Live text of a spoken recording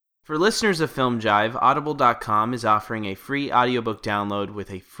For listeners of Film Jive, Audible.com is offering a free audiobook download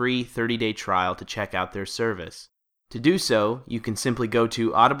with a free 30-day trial to check out their service. To do so, you can simply go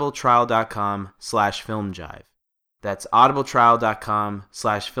to audibletrial.com/filmjive. That's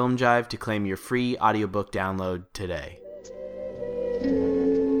audibletrial.com/filmjive to claim your free audiobook download today.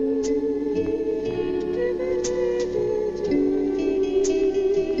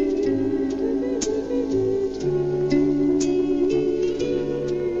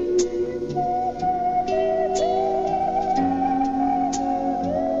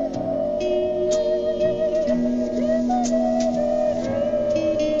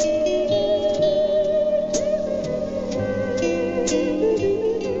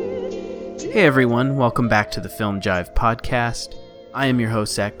 Hey everyone, welcome back to the Film Jive podcast. I am your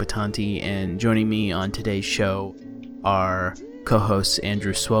host, Zach Betonte, and joining me on today's show are co-hosts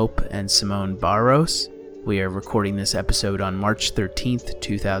Andrew Swope and Simone Barros. We are recording this episode on March 13th,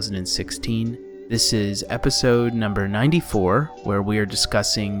 2016. This is episode number 94, where we are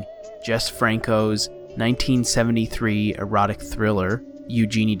discussing Jesus Franco's 1973 erotic thriller,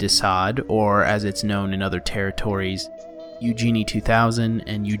 Eugenie de Sade, or as it's known in other territories, Eugenie 2000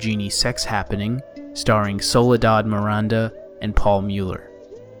 and Eugenie Sex Happening, starring Soledad Miranda and Paul Mueller.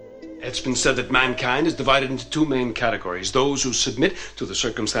 It's been said that mankind is divided into two main categories, those who submit to the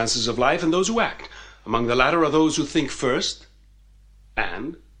circumstances of life and those who act. Among the latter are those who think first,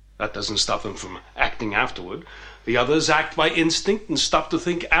 and that doesn't stop them from acting afterward. The others act by instinct and stop to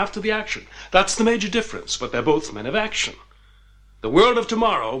think after the action. That's the major difference, but they're both men of action. The world of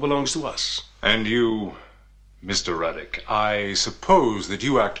tomorrow belongs to us. And you, Mr. Ruddick, I suppose that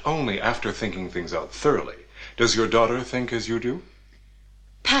you act only after thinking things out thoroughly. Does your daughter think as you do?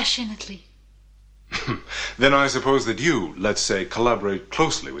 Passionately. Then I suppose that you, let's say, collaborate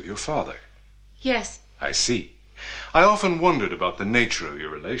closely with your father. Yes. I see. I often wondered about the nature of your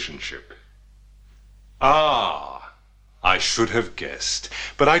relationship. Ah, I should have guessed.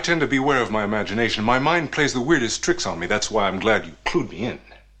 But I tend to beware of my imagination. My mind plays the weirdest tricks on me. That's why I'm glad you clued me in.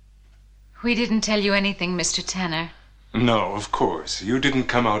 We didn't tell you anything, Mr. Tanner. No, of course. You didn't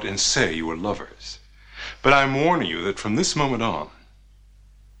come out and say you were lovers. But I'm warning you that from this moment on,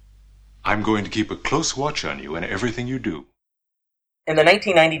 I'm going to keep a close watch on you and everything you do. In the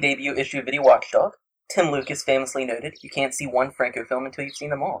 1990 debut issue of Video Watchdog, Tim Lucas famously noted, "You can't see one Franco film until you've seen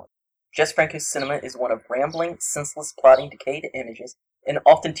them all." Jesus Franco's cinema is one of rambling, senseless plotting, decayed images, and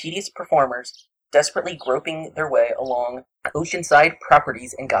often tedious performers desperately groping their way along oceanside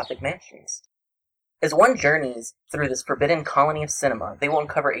properties and Gothic mansions. As one journeys through this forbidden colony of cinema, they will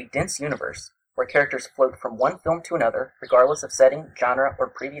uncover a dense universe where characters float from one film to another, regardless of setting, genre, or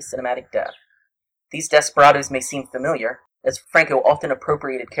previous cinematic depth. These desperados may seem familiar, as Franco often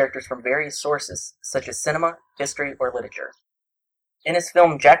appropriated characters from various sources, such as cinema, history, or literature. In his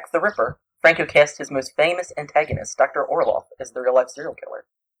film Jack the Ripper, Franco cast his most famous antagonist, Dr. Orloff, as the real-life serial killer.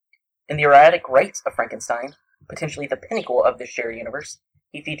 In the erotic rites of Frankenstein, potentially the pinnacle of this shared universe,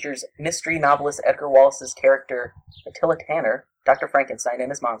 he features mystery novelist Edgar Wallace's character Attila Tanner, Dr. Frankenstein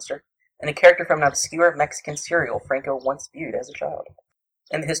and his monster, and a character from an obscure Mexican serial Franco once viewed as a child,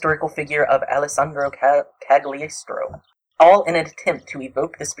 and the historical figure of Alessandro Cagliostro, all in an attempt to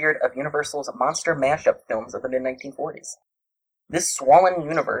evoke the spirit of Universal's monster mashup films of the mid-1940s. This swollen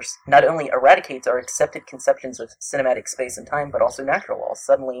universe not only eradicates our accepted conceptions of cinematic space and time, but also natural laws.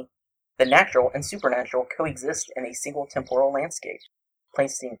 Suddenly, the natural and supernatural coexist in a single temporal landscape,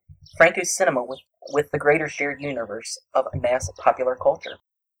 placing Franco's cinema with the greater shared universe of mass popular culture.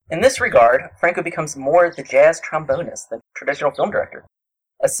 In this regard, Franco becomes more the jazz trombonist than traditional film director,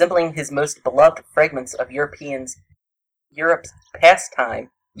 assembling his most beloved fragments of Europe's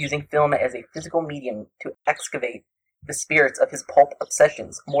pastime, using film as a physical medium to excavate the spirits of his pulp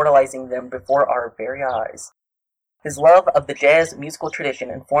obsessions, mortalizing them before our very eyes. His love of the jazz musical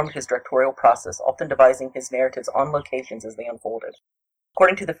tradition informed his directorial process, often devising his narratives on locations as they unfolded.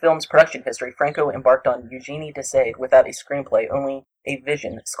 According to the film's production history, Franco embarked on Eugenie de Sade without a screenplay, only a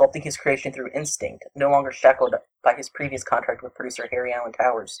vision, sculpting his creation through instinct, no longer shackled by his previous contract with producer Harry Alan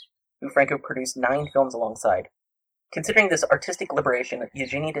Towers, who Franco produced 9 films alongside. Considering this artistic liberation,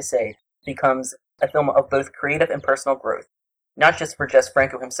 Eugenie de Sade becomes a film of both creative and personal growth, not just for Jesus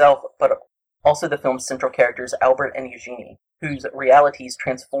Franco himself, but also the film's central characters Albert and Eugenie, whose realities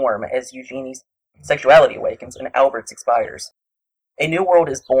transform as Eugenie's sexuality awakens and Albert's expires. A new world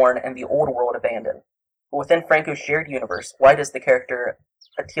is born and the old world abandoned. But within Franco's shared universe, why does the character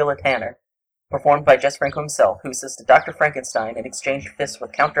Attila Tanner, performed by Jesus Franco himself, who assisted Dr. Frankenstein and exchanged fists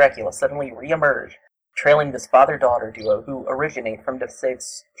with Count Dracula, suddenly re-emerge, trailing this father-daughter duo who originate from de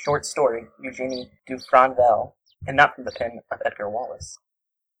Sade's short story, Eugenie du Franval, and not from the pen of Edgar Wallace?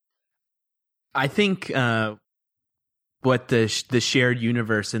 I think what the shared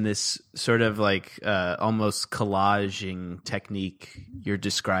universe and this sort of like almost collaging technique you're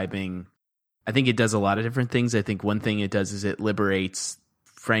describing, I think it does a lot of different things. I think one thing it does is it liberates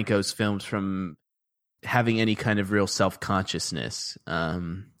Franco's films from having any kind of real self-consciousness.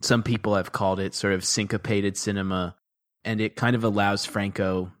 Some people have called it sort of syncopated cinema, and it kind of allows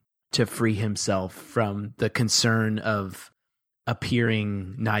Franco to free himself from the concern of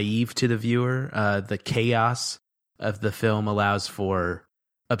appearing naive to the viewer. The chaos of the film allows for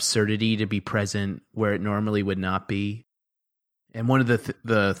absurdity to be present where it normally would not be. And one of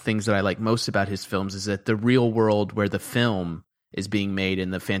the things that I like most about his films is that the real world where the film is being made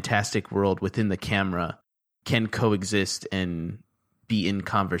and the fantastic world within the camera can coexist and be in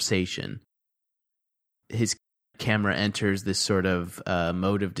conversation. His camera enters this sort of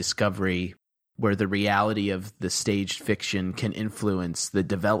mode of discovery where the reality of the staged fiction can influence the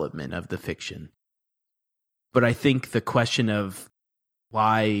development of the fiction. But I think the question of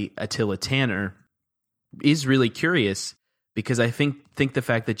why Attila Tanner is really curious, because I think the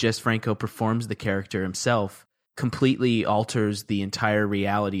fact that Jess Franco performs the character himself completely alters the entire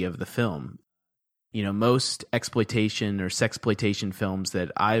reality of the film. You know, most exploitation or sexploitation films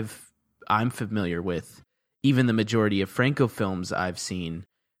that I'm familiar with, even the majority of Franco films I've seen,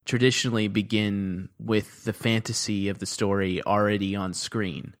 traditionally begin with the fantasy of the story already on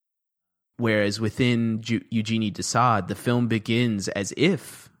screen. Whereas within Eugenie de Sade, the film begins as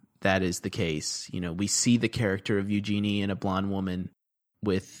if that is the case. You know, we see the character of Eugenie and a blonde woman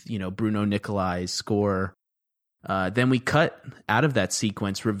with, you know, Bruno Nicolai's score. Then we cut out of that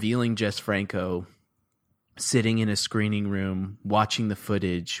sequence, revealing Jess Franco sitting in a screening room, watching the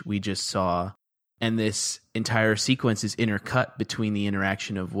footage we just saw. And this entire sequence is intercut between the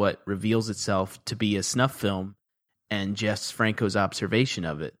interaction of what reveals itself to be a snuff film and Jess Franco's observation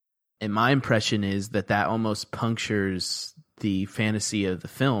of it. And my impression is that almost punctures the fantasy of the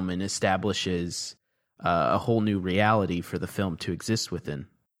film and establishes a whole new reality for the film to exist within.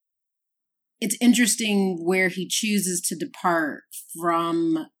 It's interesting where he chooses to depart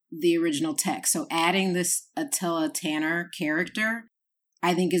from the original text. So adding this Attila Tanner character,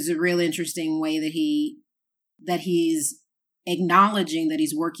 I think, is a really interesting way that he's acknowledging that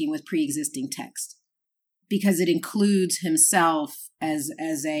he's working with pre-existing text, because it includes himself as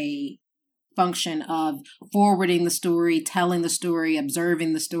a function of forwarding the story, telling the story,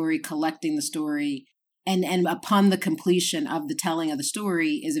 observing the story, collecting the story. And upon the completion of the telling of the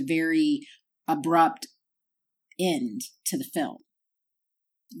story is a very abrupt end to the film.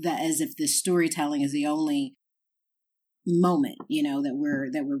 That as if the storytelling is the only moment, you know, that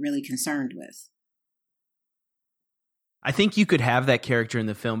we're really concerned with. I think you could have that character in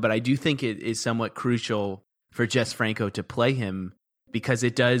the film, but I do think it is somewhat crucial for Jess Franco to play him, because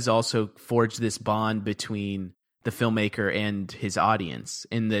it does also forge this bond between the filmmaker and his audience,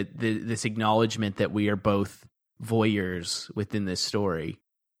 and this acknowledgement that we are both voyeurs within this story.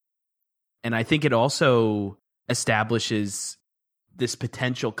 And I think it also establishes this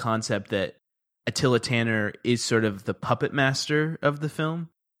potential concept that Attila Tanner is sort of the puppet master of the film.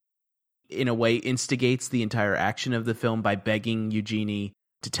 In a way, instigates the entire action of the film by begging Eugenie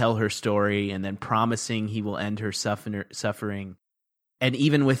to tell her story and then promising he will end her suffering. And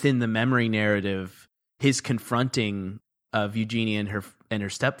even within the memory narrative, his confronting of Eugenie and her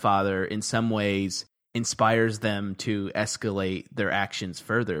stepfather in some ways inspires them to escalate their actions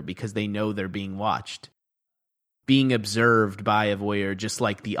further, because they know they're being watched, being observed by a voyeur, just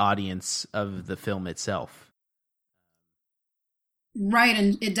like the audience of the film itself. Right,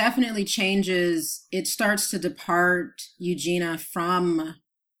 and it definitely changes. It starts to depart Eugenia from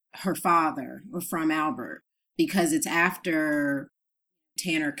her father, or from Albert, because it's after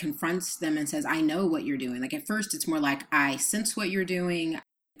Tanner confronts them and says, I know what you're doing. Like, at first it's more like, I sense what you're doing,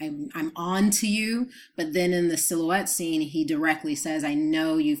 I'm on to you. But then in the silhouette scene, he directly says, I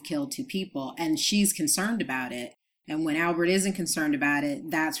know you've killed 2 people. And she's concerned about it. And when Albert isn't concerned about it,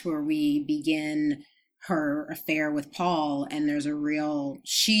 that's where we begin her affair with Paul. And there's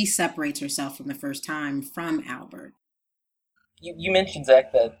she separates herself from the first time from Albert. You mentioned,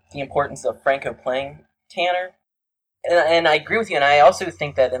 Zach, that the importance of Franco playing Tanner. And I agree with you. And I also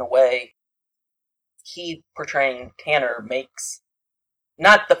think that in a way, he portraying Tanner makes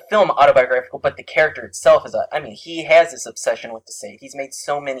not the film autobiographical, but the character itself is he has this obsession with De Sade. He's made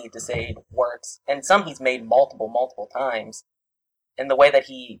so many De Sade works, and some he's made multiple times. And the way that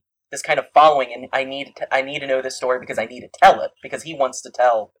he is kind of following, and I need to know this story because I need to tell it, because he wants to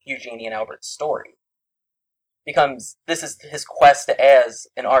tell Eugenie and Albert's story. This is his quest as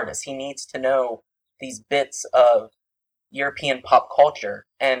an artist. He needs to know these bits of European pop culture,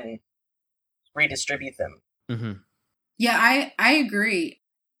 and redistribute them. Mm-hmm. Yeah, I agree.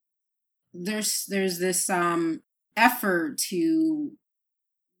 There's this effort to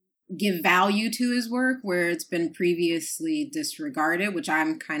give value to his work where it's been previously disregarded, which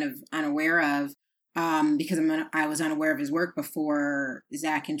I'm kind of unaware of, because I was unaware of his work before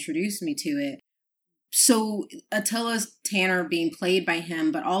Zach introduced me to it. So Attila Tanner being played by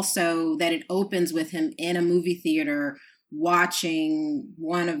him, but also that it opens with him in a movie theater watching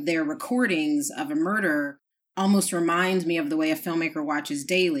one of their recordings of a murder almost reminds me of the way a filmmaker watches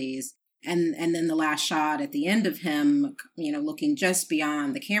dailies. And then the last shot at the end of him, looking just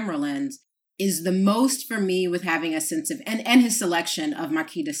beyond the camera lens is the most for me with having a sense of, and his selection of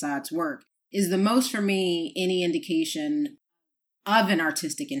Marquis de Sade's work is the most for me any indication of an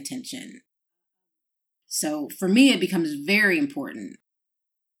artistic intention. So for me, it becomes very important,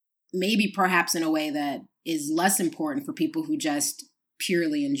 maybe perhaps in a way that is less important for people who just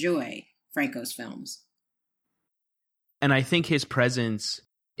purely enjoy Franco's films. And I think his presence,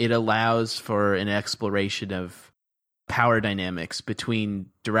 it allows for an exploration of power dynamics between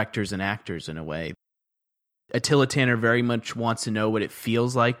directors and actors in a way. Attila Tanner very much wants to know what it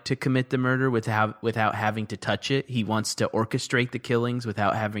feels like to commit the murder without having to touch it. He wants to orchestrate the killings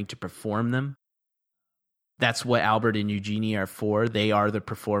without having to perform them. That's what Albert and Eugenie are for. They are the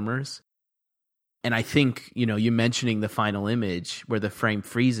performers. And I think, you mentioning the final image where the frame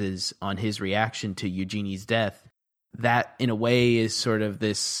freezes on his reaction to Eugenie's death, that in a way is sort of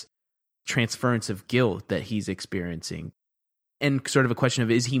this transference of guilt that he's experiencing. And sort of a question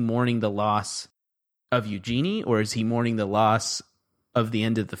of, is he mourning the loss of Eugenie, or is he mourning the loss of the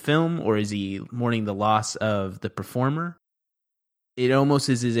end of the film, or is he mourning the loss of the performer? It almost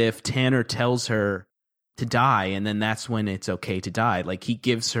is as if Tanner tells her to die, and then that's when it's okay to die. Like, he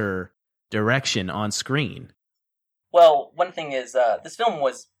gives her direction on screen. Well, one thing is, this film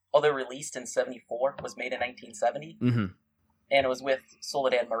was, although released in 1974, was made in 1970. Mm-hmm. And it was with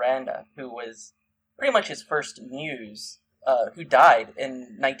Soledad Miranda, who was pretty much his first muse, who died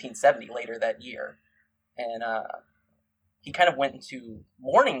in 1970, later that year. And he kind of went into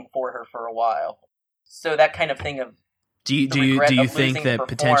mourning for her for a while. So that kind of thing of Do you think that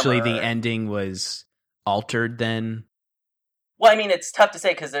potentially the ending was altered then? Well, I mean, it's tough to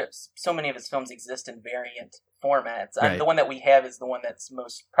say because so many of his films exist in variant formats. Right. The one that we have is the one that's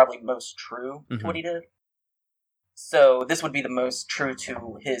probably most true to what he did. So this would be the most true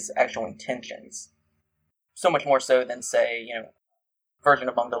to his actual intentions. So much more so than, say, Virgin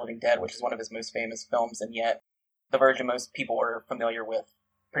Among the Living Dead, which is one of his most famous films, and yet the Virgin most people are familiar with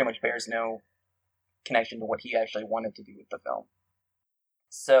pretty much bears no connection to what he actually wanted to do with the film.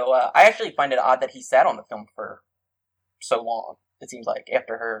 So I actually find it odd that he sat on the film for so long, it seems like,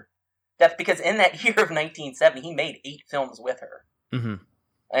 after her death, because in that year of 1970, he made 8 films with her,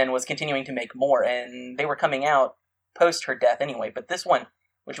 and was continuing to make more, and they were coming out post her death anyway, but this one,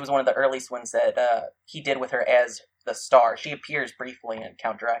 which was one of the earliest ones that he did with her as the star, she appears briefly in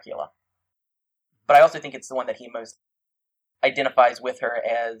Count Dracula. But I also think it's the one that he most identifies with her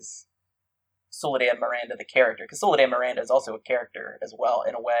as Soledad Miranda, the character, because Soledad Miranda is also a character as well,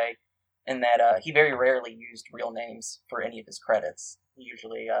 in a way, in that he very rarely used real names for any of his credits. He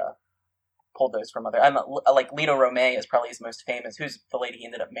usually pulled those from other... like Lino Romay is probably his most famous, who's the lady he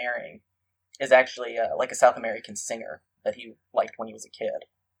ended up marrying, is actually like a South American singer that he liked when he was a kid.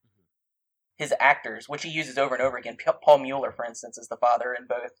 His actors, which he uses over and over again, Paul Mueller, for instance, is the father in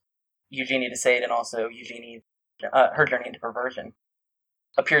both Eugenie de Sade and also Eugenie, Her Journey into Perversion,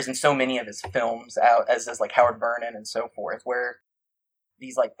 appears in so many of his films, out as does like Howard Vernon and so forth, where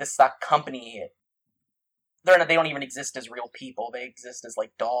these this stock company, they don't even exist as real people. They exist as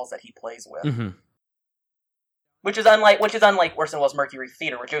like dolls that he plays with. Which is unlike Orson Welles' Mercury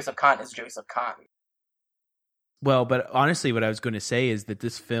Theater, where Joseph Kahn is Joseph Kahn. Well, but honestly, what I was going to say is that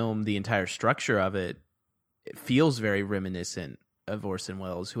this film, the entire structure of it feels very reminiscent of Orson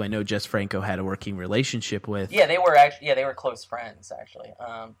Welles, who I know Jess Franco had a working relationship with. Yeah, they were close friends, actually.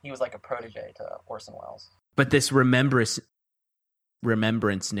 He was like a protege to Orson Welles. But this remembrance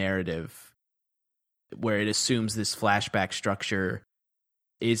narrative, where it assumes this flashback structure,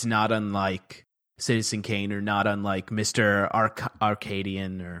 is not unlike Citizen Kane or not unlike Mr.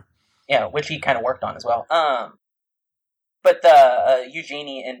 Arcadian, or which he kind of worked on as well. But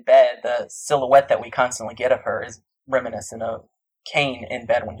Eugenie in bed, the silhouette that we constantly get of her is reminiscent of Kane in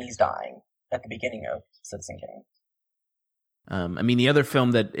bed when he's dying at the beginning of Citizen Kane. I mean, the other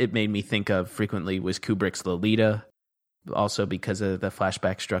film that it made me think of frequently was Kubrick's Lolita, also because of the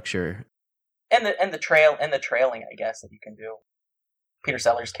flashback structure and the trailing, I guess, that you can do. Peter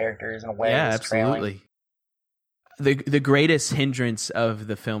Sellers' characters in a way. Yeah, absolutely. the greatest hindrance of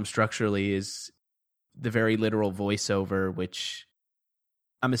the film structurally is the very literal voiceover, which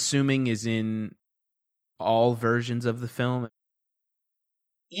I'm assuming is in all versions of the film.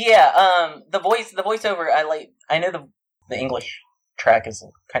 Yeah, the voiceover I like. I know the English track is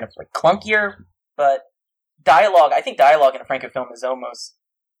kind of like clunkier, but dialogue. I think dialogue in a Franco film is almost.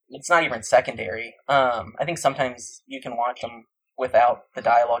 It's not even secondary. I think sometimes you can watch them without the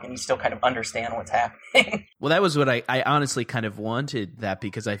dialogue and you still kind of understand what's happening. Well, that was what I honestly kind of wanted that,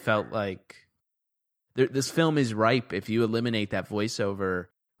 because I felt like this film is ripe if you eliminate that voiceover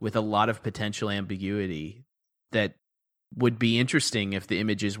with a lot of potential ambiguity that would be interesting if the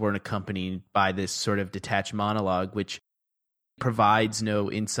images weren't accompanied by this sort of detached monologue, which provides no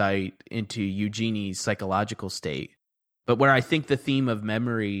insight into Eugenie's psychological state. But where I think the theme of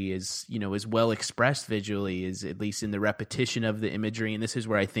memory is well expressed visually is at least in the repetition of the imagery. And this is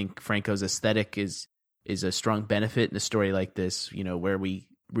where I think Franco's aesthetic is a strong benefit in a story like this, where we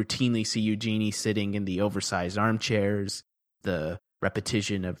routinely see Eugenie sitting in the oversized armchairs, the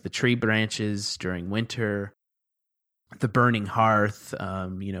repetition of the tree branches during winter, the burning hearth,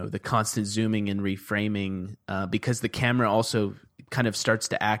 the constant zooming and reframing, because the camera also kind of starts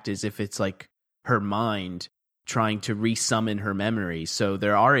to act as if it's like her mind trying to resummon her memory. So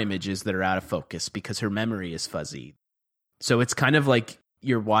there are images that are out of focus because her memory is fuzzy. So it's kind of like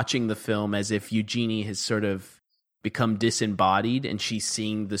you're watching the film as if Eugenie has sort of become disembodied and she's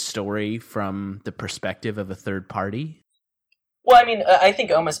seeing the story from the perspective of a third party. Well, I mean, I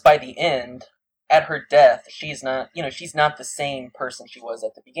think almost by the end, at her death, she's not the same person she was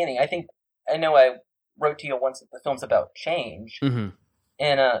at the beginning. I know I wrote to you once that the film's about change. Mm-hmm.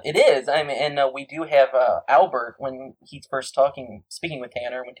 And it is. I mean, and we do have Albert when he's first speaking with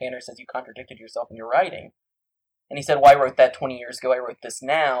Tanner. When Tanner says you contradicted yourself in your writing, and he said, "Well, I wrote that 20 years ago. I wrote this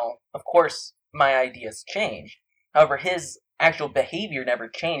now. Of course, my ideas change. However, his actual behavior never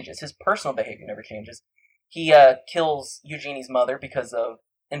changes. His personal behavior never changes. He kills Eugenie's mother because of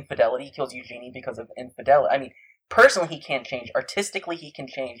infidelity. He kills Eugenie because of infidelity. I mean, personally, he can't change. Artistically, he can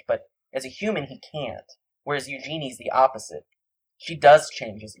change, but as a human, he can't. Whereas Eugenie's the opposite. She does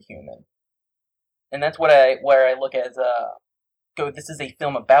change as a human, and that's where I look at this is a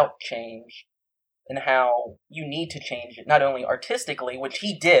film about change and how you need to change it, not only artistically, which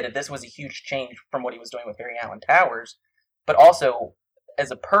he did. This was a huge change from what he was doing with Barry Allen Towers, but also as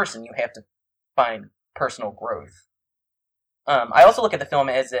a person, you have to find personal growth. I also look at the film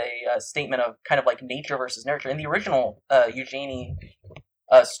as a statement of kind of like nature versus nurture. In the original Eugenie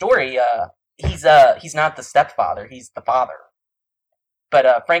story, he's not the stepfather; he's the father.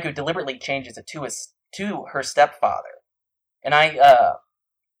 But Franco deliberately changes it to her stepfather, and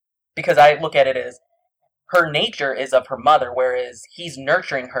because I look at it as her nature is of her mother, whereas he's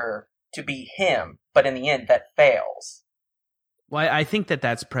nurturing her to be him. But in the end, that fails. Well, I think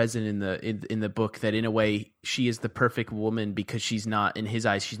that's present in the book, that in a way she is the perfect woman because she's not, in his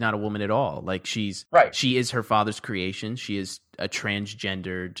eyes, she's not a woman at all. Like she is her father's creation. She is a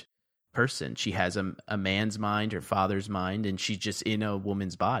transgendered person. She has a man's mind, her father's mind, and she's just in a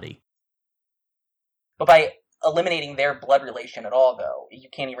woman's body. But by eliminating their blood relation at all, though, you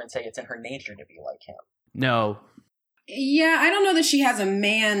can't even say it's in her nature to be like him. No. Yeah, I don't know that she has a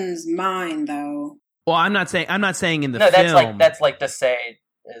man's mind, though. Well, I'm not saying in the film. No, that's like to say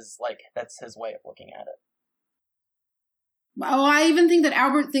is like that's his way of looking at it. Well, I even think that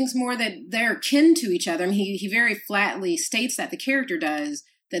Albert thinks more that they're kin to each other. I mean, he very flatly states that, the character does,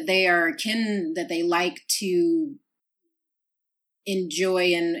 that they are kin, that they like to enjoy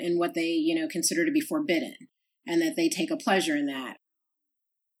in what they, consider to be forbidden, and that they take a pleasure in that.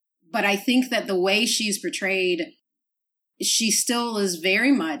 But I think that the way she's portrayed, she still is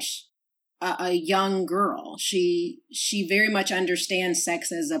very much a young girl. She very much understands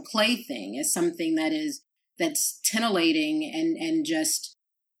sex as a plaything, as something that's titillating and just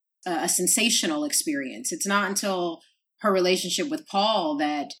a sensational experience. It's not until her relationship with Paul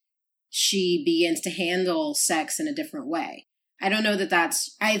that she begins to handle sex in a different way. I don't know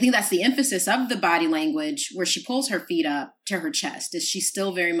I think that's the emphasis of the body language, where she pulls her feet up to her chest, is she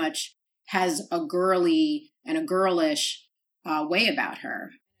still very much has a girly and a girlish way about her.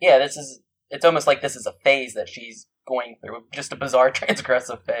 Yeah, it's almost like this is a phase that she's going through, just a bizarre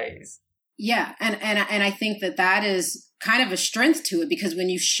transgressive phase. Yeah, and I think that is kind of a strength to it, because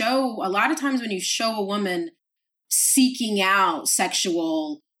a lot of times when you show a woman seeking out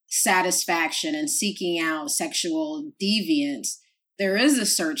sexual satisfaction and seeking out sexual deviance, there is a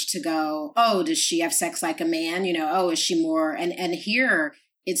search to go, oh, does she have sex like a man? Is she more? And here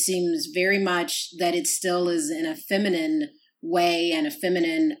it seems very much that it still is in a feminine way and a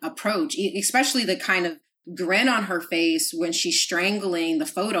feminine approach, especially the kind of grin on her face when she's strangling the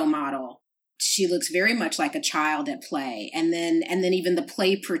photo model. She looks very much like a child at play. And then even the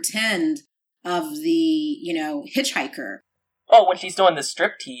play pretend of the, hitchhiker. Oh, when she's doing the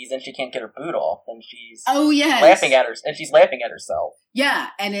striptease and she can't get her boot off, and she's laughing at herself. Yeah,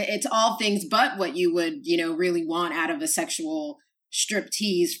 and it's all things but what you would, really want out of a sexual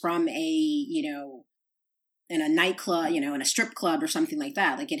striptease from in a nightclub, in a strip club or something like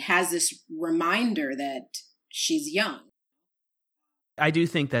that. Like, it has this reminder that she's young. I do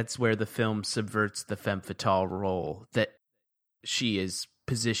think that's where the film subverts the femme fatale role that she is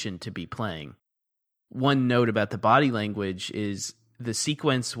positioned to be playing. One note about the body language is the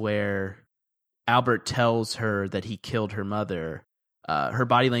sequence where Albert tells her that he killed her mother. Her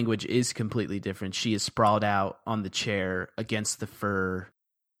body language is completely different. She is sprawled out on the chair against the fur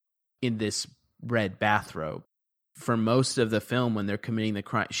in this red bathrobe. For most of the film, when they're committing the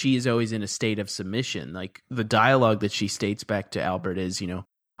crime, she is always in a state of submission. Like, the dialogue that she states back to Albert is,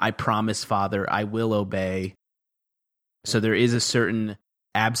 I promise, Father, I will obey. So there is a certain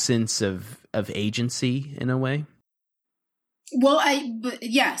absence of agency in a way. Well,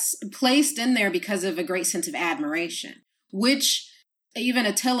 yes, placed in there because of a great sense of admiration, which even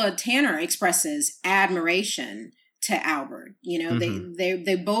Attila Tanner expresses admiration to Albert.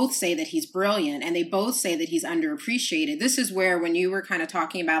 They both say that he's brilliant, and they both say that he's underappreciated. This is where, when you were kind of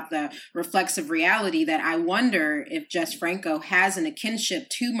talking about the reflexive reality, that I wonder if Jess Franco has an kinship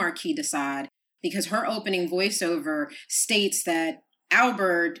to Marquis de Sade, because her opening voiceover states that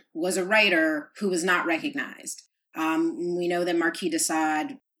Albert was a writer who was not recognized. We know that Marquis de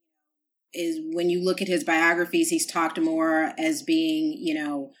Sade is, when you look at his biographies, he's talked more as being,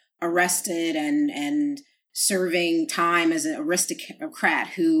 arrested and serving time as an aristocrat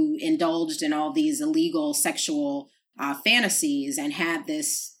who indulged in all these illegal sexual fantasies and had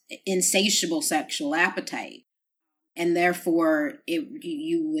this insatiable sexual appetite. And therefore,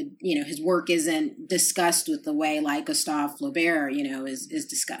 his work isn't discussed with the way like Gustave Flaubert, is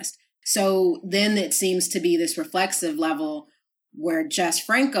discussed. So then it seems to be this reflexive level where Jess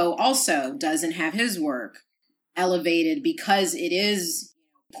Franco also doesn't have his work elevated because it is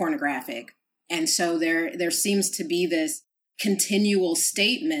pornographic. And so there seems to be this continual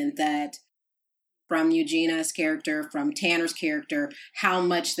statement that from Eugena's character, from Tanner's character, how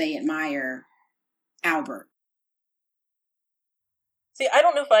much they admire Albert. See, I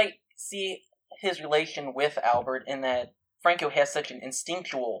don't know if I see his relation with Albert in that Franco has such an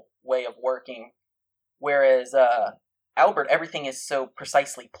instinctual way of working, whereas Albert, everything is so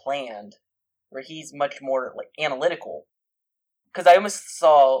precisely planned, where he's much more like analytical. Because I almost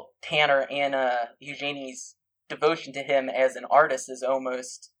saw Tanner and Eugenie's devotion to him as an artist is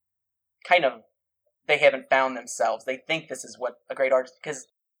almost kind of, they haven't found themselves. They think this is what a great artist, because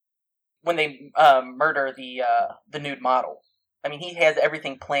when they murder the nude model, I mean, he has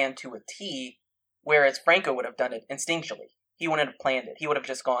everything planned to a T, whereas Franco would have done it instinctually. He wouldn't have planned it. He would have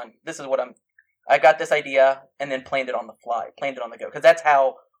just gone, this is what I got this idea, and then planned it on the fly, planned it on the go. Because that's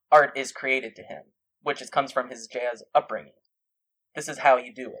how art is created to him, which comes from his jazz upbringing. This is how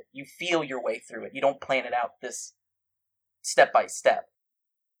you do it. You feel your way through it. You don't plan it out this step by step.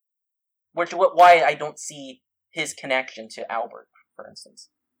 Why I don't see his connection to Albert, for instance.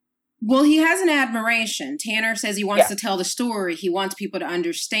 Well, he has an admiration. Tanner says he wants to tell the story. He wants people to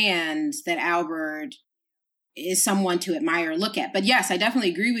understand that Albert is someone to admire or look at. But yes, I definitely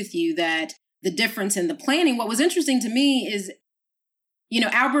agree with you that the difference in the planning, what was interesting to me is,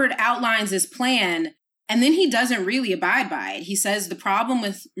 Albert outlines his plan, and then he doesn't really abide by it. He says the problem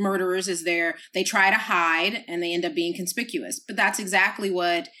with murderers is they try to hide and they end up being conspicuous. But that's exactly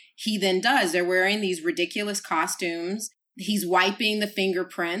what he then does. They're wearing these ridiculous costumes. He's wiping the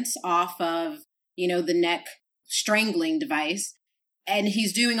fingerprints off of, the neck strangling device. And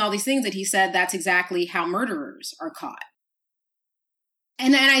he's doing all these things that he said that's exactly how murderers are caught.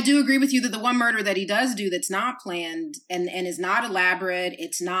 And I do agree with you that the one murder that he does do that's not planned and is not elaborate,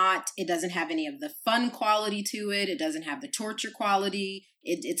 it doesn't have any of the fun quality to it. It doesn't have the torture quality.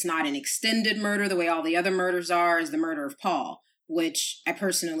 It's not an extended murder the way all the other murders are, is the murder of Paul, which I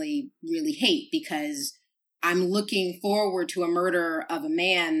personally really hate because I'm looking forward to a murder of a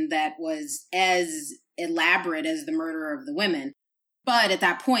man that was as elaborate as the murder of the women. But at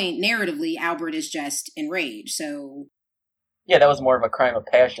that point, narratively, Albert is just enraged. So yeah, that was more of a crime of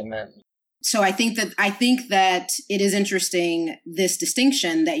passion then. So I think that it is interesting, this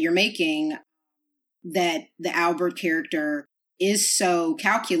distinction that you're making, that the Albert character is so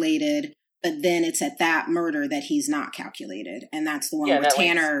calculated, but then it's at that murder that he's not calculated. And that's the one where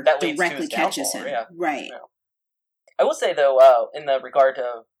Tanner directly catches him. Yeah. Right. Yeah. I will say, though, in the regard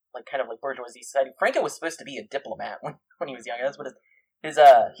of kind of like bourgeoisie society. Franco was supposed to be a diplomat when he was young. That's what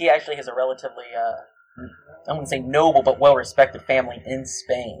he actually has a relatively I wouldn't say noble but well respected family in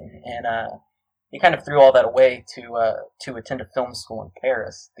Spain, and he kind of threw all that away to attend a film school in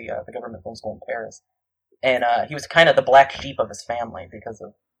Paris, the government film school in Paris, and he was kind of the black sheep of his family because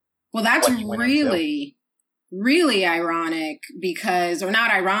of. Well, that's really, really ironic because, or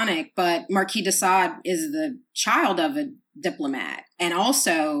not ironic, but Marquis de Sade is the child of a diplomat and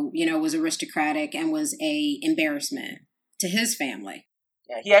also, was aristocratic and was a embarrassment to his family.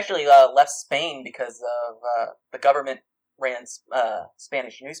 Yeah, he actually left Spain because of the government ran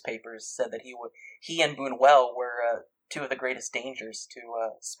Spanish newspapers said that he and Buñuel were two of the greatest dangers to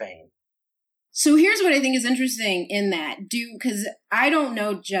Spain. So here's what I think is interesting in that, because I don't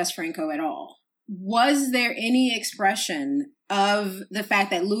know Jesus Franco at all. Was there any expression of the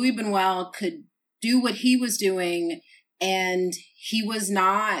fact that Louis Buñuel could do what he was doing and he was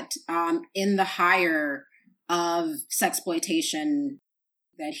not in the hire of sexploitation,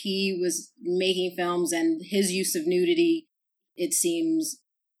 that he was making films and his use of nudity, it seems,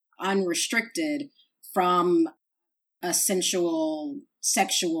 unrestricted from a sensual,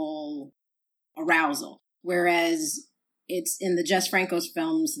 sexual arousal, whereas it's in the Jesus Franco's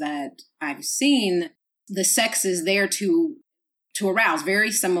films that I've seen, the sex is there to arouse,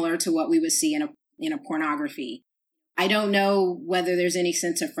 very similar to what we would see in a pornography. I don't know whether there's any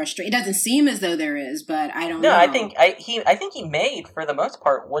sense of frustration. It doesn't seem as though there is, but I don't know. I think he made, for the most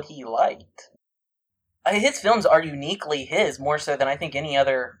part, what he liked. His films are uniquely his, more so than I think any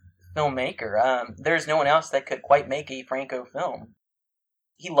other filmmaker. There's no one else that could quite make a Franco film.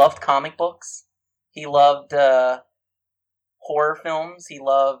 He loved comic books. He loved horror films. He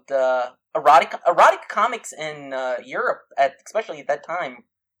loved erotic comics in Europe, especially at that time,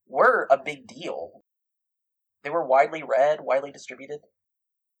 were a big deal. They were widely read, widely distributed.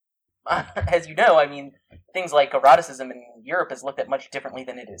 As you know, things like eroticism in Europe is looked at much differently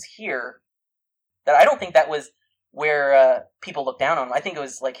than it is here. That I don't think that was where people looked down on him. I think it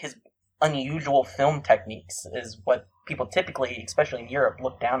was like his unusual film techniques is what people typically, especially in Europe,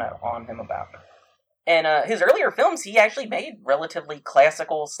 look down on him about. And his earlier films, he actually made relatively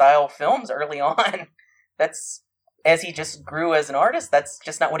classical style films early on. That's, as he just grew as an artist, that's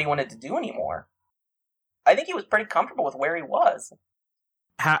just not what he wanted to do anymore. I think he was pretty comfortable with where he was.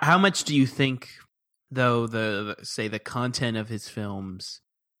 How much do you think, though, the content of his films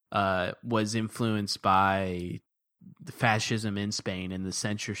was influenced by the fascism in Spain and the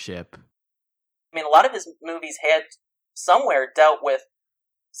censorship? A lot of his movies had somewhere dealt with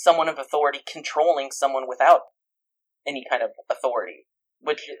someone of authority controlling someone without any kind of authority,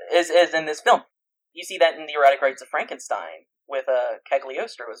 which is in this film. You see that in The Erotic Rites of Frankenstein with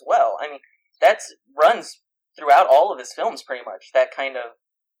Cagliostro as well. That runs throughout all of his films pretty much, that kind of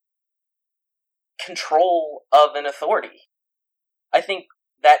control of an authority. I think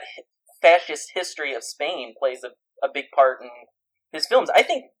that fascist history of Spain plays a big part in his films. I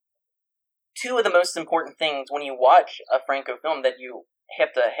think two of the most important things when you watch a Franco film that you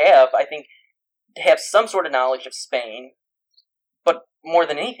have to have, I think, to have some sort of knowledge of Spain, but more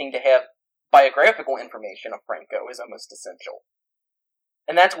than anything, to have biographical information of Franco is almost essential.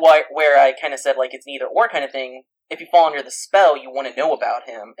 And that's where I kind of said, it's an either-or kind of thing. If you fall under the spell, you want to know about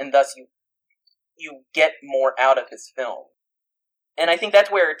him, and thus you get more out of his film. And I think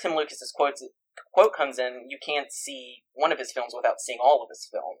that's where Tim Lucas's quote comes in. You can't see one of his films without seeing all of his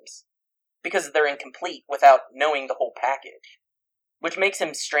films, because they're incomplete without knowing the whole package, which makes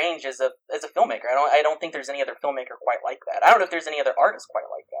him strange as a filmmaker. I don't think there's any other filmmaker quite like that. I don't know if there's any other artist quite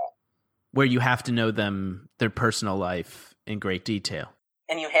like that. Where you have to know their personal life in great detail.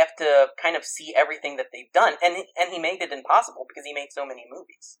 And you have to kind of see everything that they've done. And he made it impossible because he made so many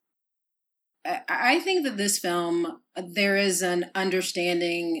movies. I think that this film, there is an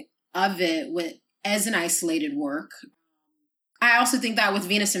understanding of it as an isolated work. I also think that with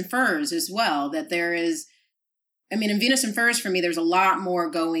Venus and Furs as well, that there is, in Venus and Furs, for me, there's a lot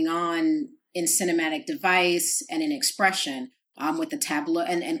more going on in cinematic device and in expression, with the tableau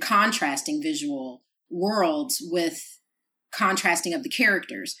and contrasting visual worlds with contrasting of the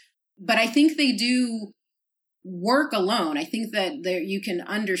characters. But I think they do work alone. I think that you can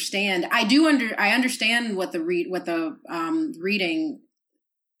understand. I understand what the reading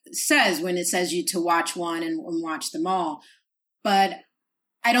says when it says you to watch one and watch them all. But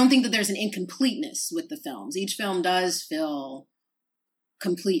I don't think that there's an incompleteness with the films. Each film does feel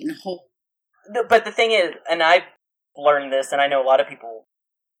complete and whole. But the thing is, and I've learned this, and I know a lot of people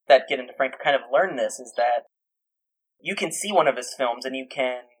that get into Franco kind of learn this, is that you can see one of his films and you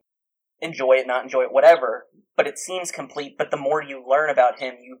can enjoy it, not enjoy it, whatever, but it seems complete. But the more you learn about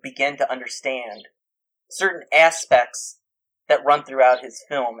him, you begin to understand certain aspects that run throughout his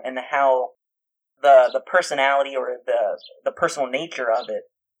film and how the personality or the personal nature of it,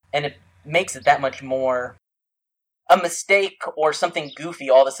 and it makes it that much more a mistake or something goofy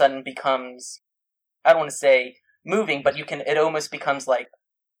all of a sudden becomes, I don't want to say moving, but it almost becomes like,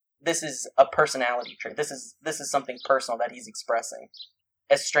 this is a personality trait. This is something personal that he's expressing.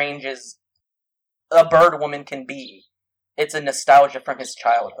 As strange as a bird woman can be, it's a nostalgia from his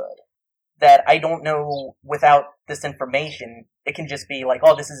childhood that I don't know without this information. It can just be like,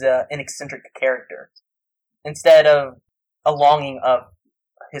 oh, this is an eccentric character, instead of a longing of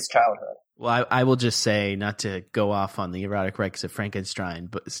his childhood. Well, I will just say, not to go off on the erotic rights of Frankenstein,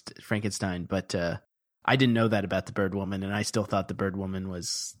 but I didn't know that about the Bird Woman, and I still thought the Bird Woman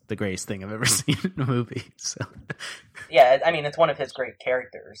was the greatest thing I've ever seen in a movie. So, yeah, I mean, it's one of his great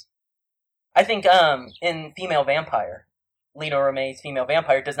characters. I think in Female Vampire, Lena Romay's Female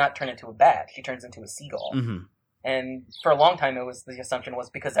Vampire does not turn into a bat; she turns into a seagull. mm-hmm. And for a long time, the assumption was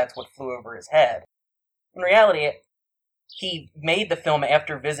because that's what flew over his head. In reality, he made the film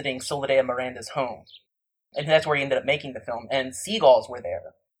after visiting Soledad Miranda's home, and that's where he ended up making the film. And seagulls were there.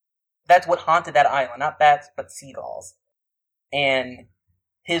 That's what haunted that island, not bats, but seagulls. And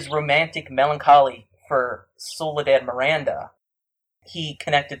his romantic melancholy for Soledad Miranda, he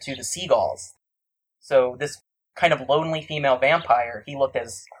connected to the seagulls. So this kind of lonely female vampire, he looked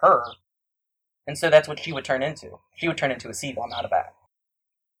as her. And so that's what she would turn into. She would turn into a seagull, not a bat.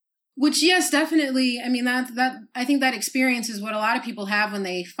 Which, yes, definitely. I mean, that I think that experience is what a lot of people have when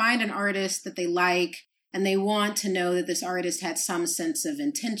they find an artist that they like, and they want to know that this artist had some sense of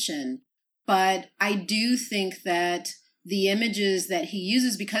intention. But I do think that the images that he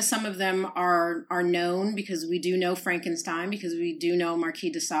uses, because some of them are known, because we do know Frankenstein, because we do know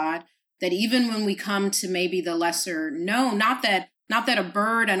Marquis de Sade, that even when we come to maybe the lesser known, not that a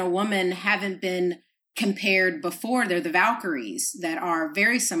bird and a woman haven't been compared before, they're the Valkyries that are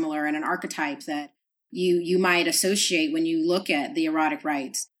very similar and an archetype that you might associate when you look at the erotic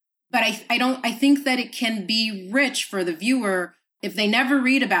rites. But I think that it can be rich for the viewer if they never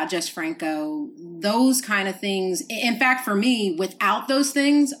read about Jess Franco, those kind of things. In fact, for me, without those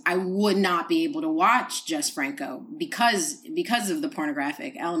things, I would not be able to watch Jess Franco because of the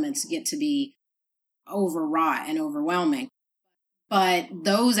pornographic elements get to be overwrought and overwhelming. But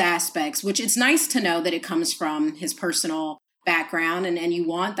those aspects, which it's nice to know that it comes from his personal background, and you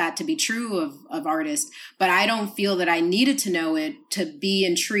want that to be true of artists, but I don't feel that I needed to know it to be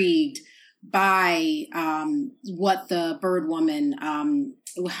intrigued by what the Bird Woman,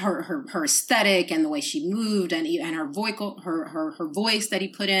 her aesthetic and the way she moved, and her voice that he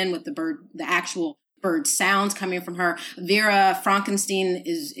put in with the actual bird sounds coming from her. Vera Frankenstein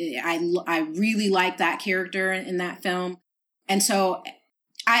I really like that character in that film. And so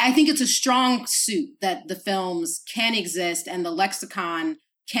I think it's a strong suit that the films can exist and the lexicon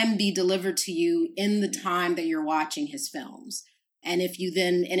can be delivered to you in the time that you're watching his films. And if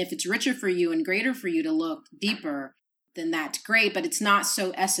it's richer for you and greater for you to look deeper, then that's great. But it's not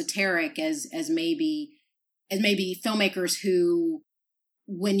so esoteric as maybe filmmakers who,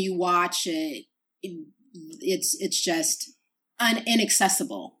 when you watch it, it's just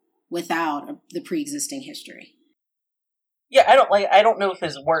inaccessible without the pre-existing history. Yeah, I don't know if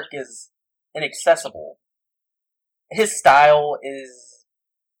his work is inaccessible. His style is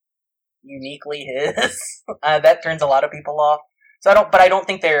uniquely his. That turns a lot of people off. So I don't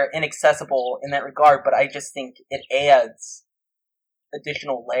think they're inaccessible in that regard, but I just think it adds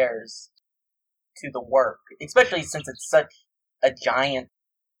additional layers to the work, especially since it's such a giant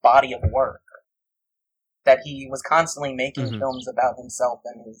body of work that he was constantly making mm-hmm. films about himself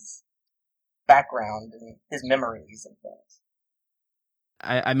and his background and his memories and things.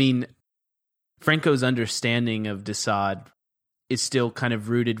 I mean, Franco's understanding of de Sade is still kind of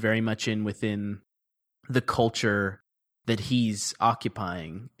rooted very much within the culture that he's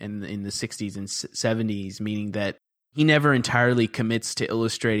occupying in the 60s and 70s, meaning that he never entirely commits to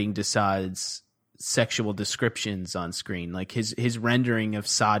illustrating de Sade's sexual descriptions on screen. Like his rendering of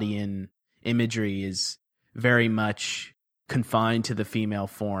Sadean imagery is very much confined to the female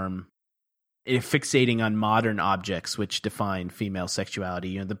form, fixating on modern objects which define female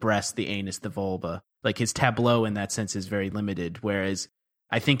sexuality, the breast, the anus, the vulva. Like his tableau in that sense is very limited, whereas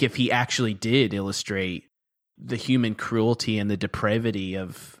I think if he actually did illustrate the human cruelty and the depravity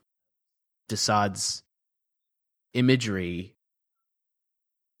of de Sade's imagery,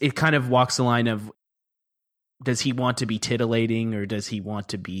 it kind of walks the line of, does he want to be titillating or does he want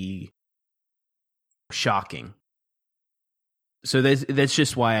to be shocking? So that's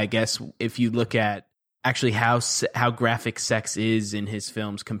just why, I guess, if you look at actually how graphic sex is in his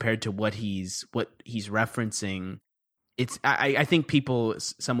films compared to what he's referencing, I think people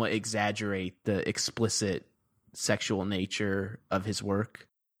somewhat exaggerate the explicit sexual nature of his work.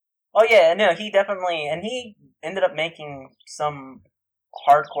 Oh yeah, no, he definitely, and he ended up making some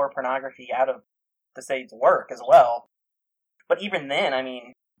hardcore pornography out of de Sade's work as well. But even then, I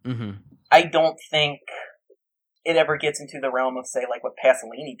mean, I don't think it ever gets into the realm of, say, like what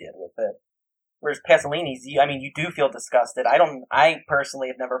Pasolini did with it. Whereas Pasolini's, I mean, you do feel disgusted. I personally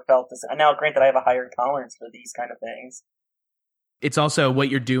have never felt this. Now, granted, I have a higher tolerance for these kind of things. It's also what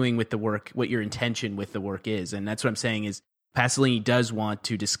you're doing with the work, what your intention with the work is. And that's what I'm saying is Pasolini does want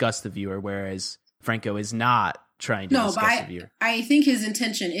to disgust the viewer, whereas Franco is not trying to disgust the viewer. I think his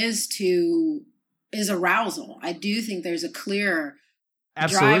intention is arousal. I do think there's a clear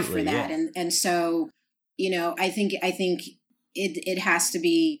drive for that. Yeah. And so, you know, I think it has to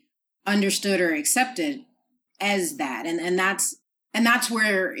be understood or accepted as that. And that's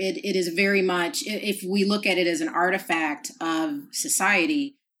where it is very much, if we look at it as an artifact of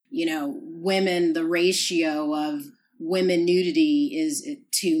society, you know, women, the ratio of women nudity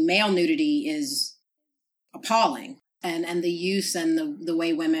to male nudity is appalling. And the use and the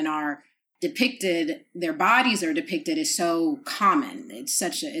way women are depicted, their bodies are depicted, is so common. It's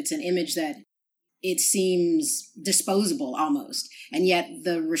an image that it seems disposable almost. And yet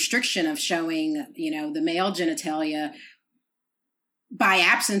the restriction of showing, you know, the male genitalia, by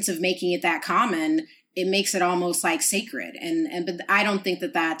absence of making it that common, it makes it almost like sacred. But I don't think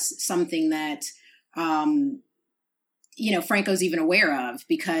that that's something that, you know, Franco's even aware of,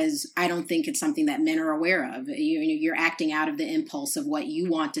 because I don't think it's something that men are aware of. You're acting out of the impulse of what you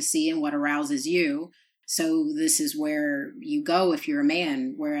want to see and what arouses you. So this is where you go if you're a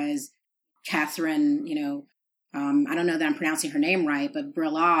man. Whereas Catherine, you know, I don't know that I'm pronouncing her name right, but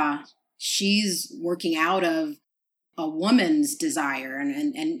Brillat, she's working out of a woman's desire,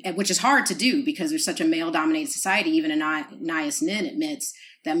 and which is hard to do because there's such a male-dominated society. Even Anais Nin admits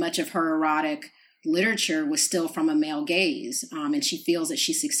that much of her erotic literature was still from a male gaze, and she feels that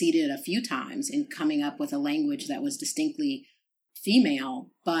she succeeded a few times in coming up with a language that was distinctly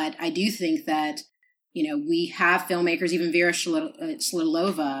female. But I do think that, you know, we have filmmakers, even Vera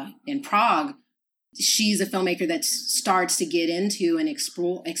Shlilova in Prague. She's a filmmaker that starts to get into and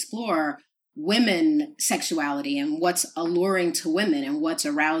explore women sexuality and what's alluring to women and what's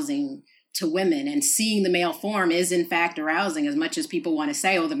arousing to women. And seeing the male form is in fact arousing, as much as people want to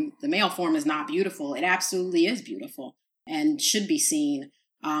say, oh, the male form is not beautiful. It absolutely is beautiful and should be seen.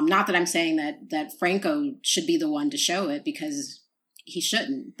 Not that I'm saying that Franco should be the one to show it, because he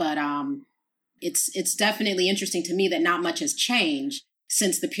shouldn't. But it's definitely interesting to me that not much has changed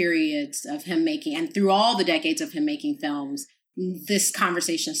since the periods of him making, and through all the decades of him making films. This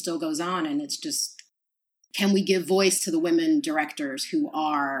conversation still goes on, and it's just, can we give voice to the women directors who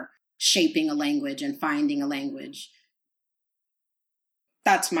are shaping a language and finding a language?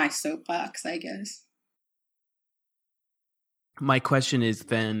 That's my soapbox, I guess. My question is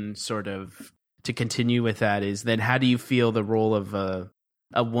then, sort of to continue with that, is then how do you feel the role of a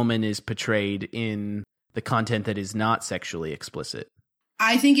woman is portrayed in the content that is not sexually explicit?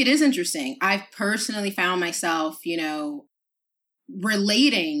 I think it is interesting. I've personally found myself, you know,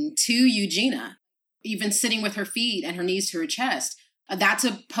 relating to Eugenia, even sitting with her feet and her knees to her chest. That's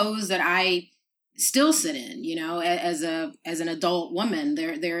a pose that I still sit in, you know, as an adult woman.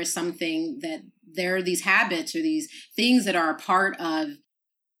 There is something that there are these habits or these things that are a part of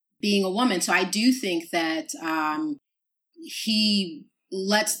being a woman. So I do think that he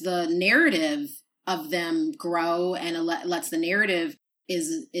lets the narrative of them grow, and lets the narrative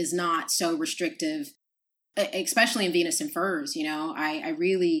is not so restrictive, especially in Venus in Furs. You know, I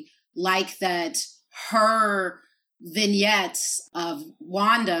really like that her vignettes of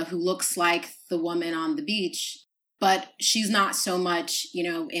Wanda, who looks like the woman on the beach, but she's not so much, you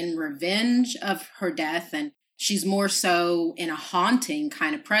know, in revenge of her death, and she's more so in a haunting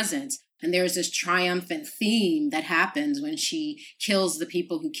kind of presence. And there's this triumphant theme that happens when she kills the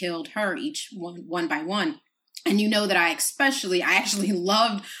people who killed her, each one by one. And you know that I actually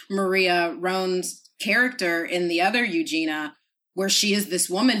loved Maria Roan's character in the other Eugenia, where she is this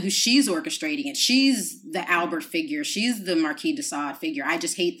woman who she's orchestrating it. She's the Albert figure. She's the Marquis de Sade figure. I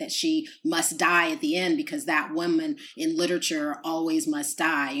just hate that she must die at the end, because that woman in literature always must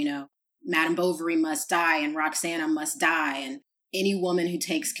die. You know, Madame Bovary must die, and Roxana must die, and any woman who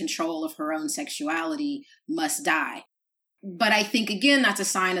takes control of her own sexuality must die. But I think, again, that's a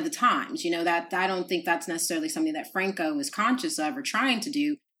sign of the times. You know, that I don't think that's necessarily something that Franco is conscious of or trying to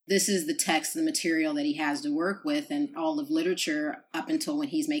do. this is the text, the material that he has to work with, and all of literature up until when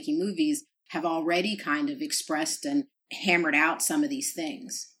he's making movies have already kind of expressed and hammered out some of these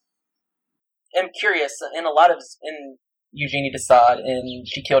things. I'm curious, in Eugenie de Sade, in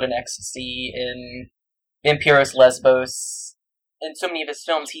She Killed in Ecstasy, in Pyrrhus Lesbos, in so many of his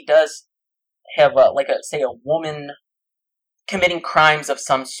films, he does have a woman committing crimes of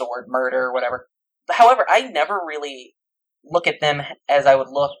some sort, murder or whatever. However, I never really look at them as I would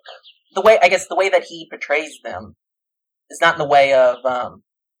look the way that he portrays them is not in the way of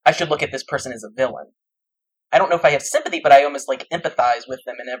I should look at this person as a villain. I don't know if I have sympathy, but I almost empathize with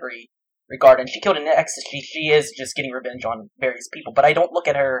them in every regard. And She Killed in Ecstasy, she is just getting revenge on various people, but I don't look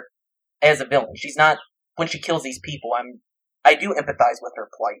at her as a villain. She's not, when she kills these people, I do empathize with her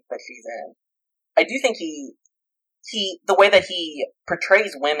plight that she's in. I do think the way that he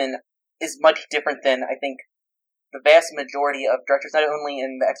portrays women is much different than, I think, the vast majority of directors, not only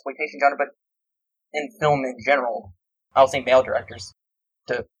in the exploitation genre, but in film in general. I'll say male directors,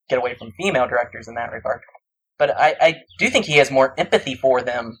 to get away from female directors in that regard. But I do think he has more empathy for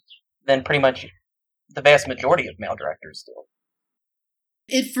them than pretty much the vast majority of male directors do.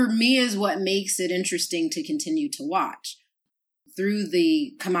 It, for me, is what makes it interesting to continue to watch. Through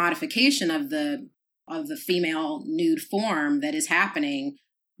the commodification of the female nude form that is happening,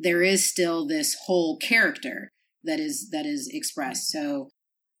 there is still this whole character that is expressed. So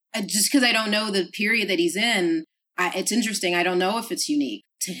just because I don't know the period that he's in, it's interesting. I don't know if it's unique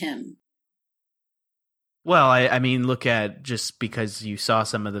to him. Well, I mean, look at, just because you saw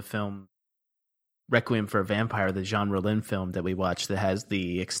some of the film Requiem for a Vampire, the Jean Rollin film that we watched that has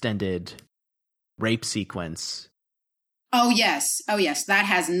the extended rape sequence. Oh yes. That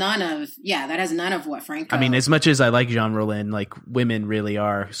has none of what Franco. I mean, as much as I like Jean Rollin, women really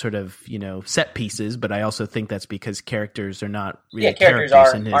are sort of, set pieces, but I also think that's because characters are not really characters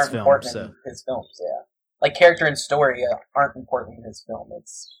in his aren't film. Important in his films, yeah. Character and story aren't important in his film.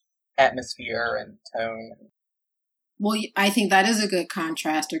 It's atmosphere and tone. Well, I think that is a good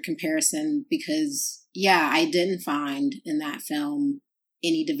contrast or comparison because, I didn't find in that film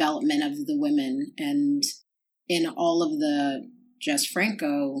any development of the women, and in all of the Just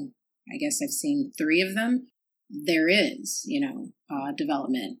Franco, I guess I've seen 3 of them, there is,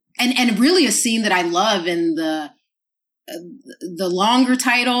 development. And really a scene that I love in the longer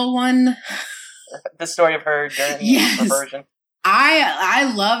title one. The story of her journey, yes. Perversion.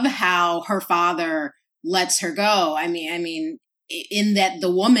 I love how her father lets her go. I mean, in that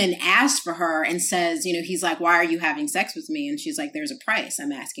the woman asks for her and says, he's like, why are you having sex with me? And she's like, there's a price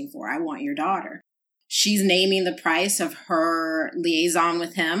I'm asking for. I want your daughter. She's naming the price of her liaison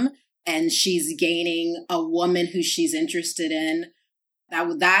with him, and she's gaining a woman who she's interested in. That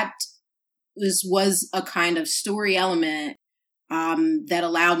was a kind of story element that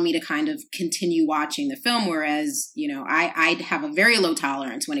allowed me to kind of continue watching the film, whereas, I have a very low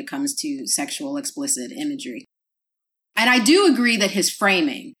tolerance when it comes to sexual explicit imagery. And I do agree that his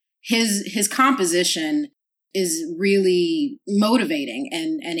framing, his composition is really motivating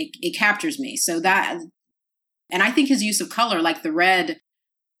and it captures me. So that, and I think his use of color, like the red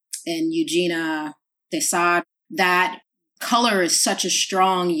in Eugenie de Sade, that color is such a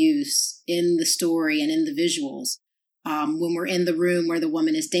strong use in the story and in the visuals. When we're in the room where the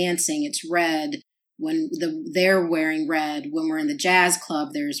woman is dancing, it's red. When they're wearing red. When we're in the jazz club,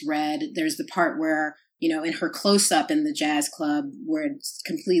 there's red. There's the part where, in her close-up in the jazz club where it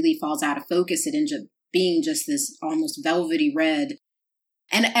completely falls out of focus, it ends up being just this almost velvety red.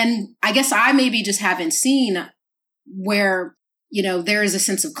 And I guess I maybe just haven't seen where, there is a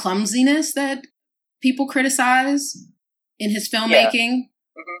sense of clumsiness that people criticize in his filmmaking.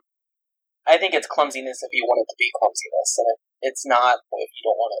 Yeah. Mm-hmm. I think it's clumsiness if you want it to be clumsiness, and it's not if you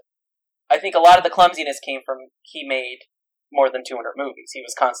don't want it. I think a lot of the clumsiness came from he made more than 200 movies. He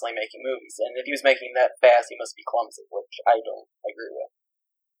was constantly making movies, and if he was making that fast, he must be clumsy, which I don't agree with.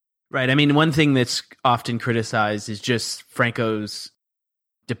 Right. I mean, one thing that's often criticized is just Franco's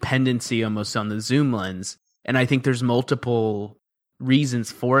dependency almost on the zoom lens. And I think there's multiple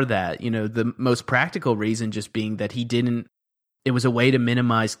reasons for that. The most practical reason just being that it was a way to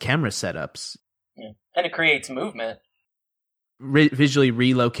minimize camera setups. Yeah. And it creates movement. Visually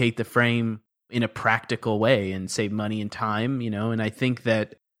relocate the frame in a practical way and save money and time, and I think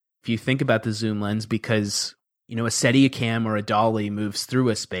that if you think about the zoom lens, because a Steadicam or a dolly moves through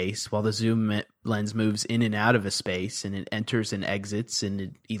a space while the zoom lens moves in and out of a space, and it enters and exits, and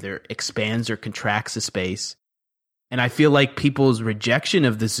it either expands or contracts a space. And I feel like people's rejection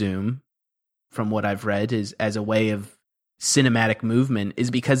of the zoom, from what I've read, is as a way of cinematic movement,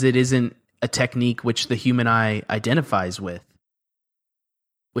 is because it isn't a technique which the human eye identifies with.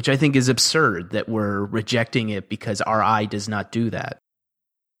 which I think is absurd that we're rejecting it because our eye does not do that.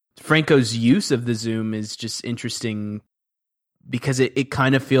 Franco's use of the zoom is just interesting because it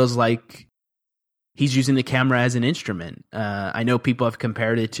kind of feels like he's using the camera as an instrument. I know people have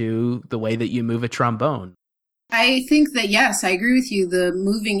compared it to the way that you move a trombone. I think that, yes, I agree with you. The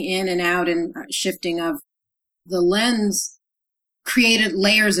moving in and out and shifting of the lens created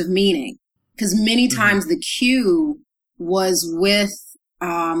layers of meaning, because many times the cue was with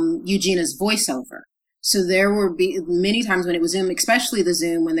Eugena's voiceover. So there will be many times when it was zoom, especially the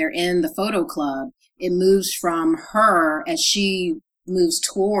zoom when they're in the photo club, it moves from her as she moves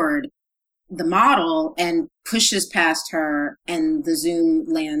toward the model and pushes past her, and the zoom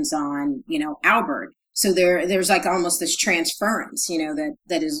lands on, Albert. So there's like almost this transference,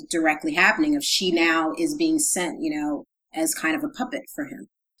 that is directly happening of she now is being sent, as kind of a puppet for him.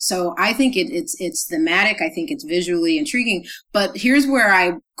 So I think it's thematic. I think it's visually intriguing. But here's where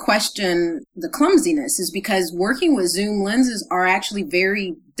I question the clumsiness, is because working with zoom lenses are actually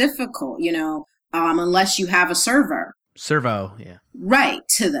very difficult, unless you have a servo, yeah, right,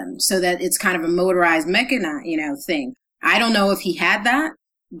 to them, so that it's kind of a motorized mechanized, thing. I don't know if he had that,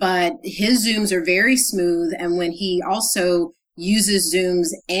 but his zooms are very smooth. And when he also uses zooms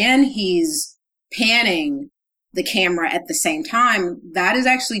and he's panning the camera at the same time, that is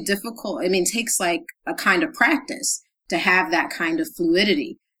actually difficult. I mean, it takes like a kind of practice to have that kind of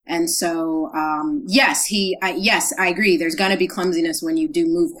fluidity. And so, yes, I agree. There's going to be clumsiness when you do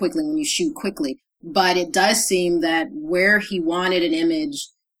move quickly, when you shoot quickly. But it does seem that where he wanted an image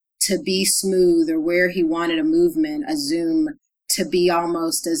to be smooth, or where he wanted a movement, a zoom, to be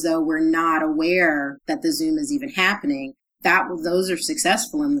almost as though we're not aware that the zoom is even happening, those are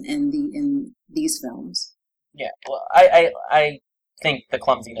successful in these films. Yeah, well, I think the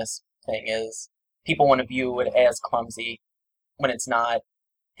clumsiness thing is people want to view it as clumsy when it's not.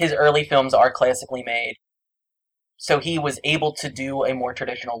 His early films are classically made, so he was able to do a more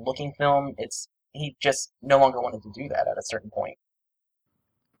traditional looking film. He just no longer wanted to do that at a certain point.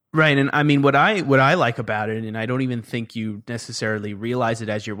 Right, and I mean what I like about it, and I don't even think you necessarily realize it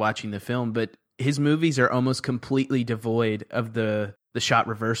as you're watching the film, but his movies are almost completely devoid of the shot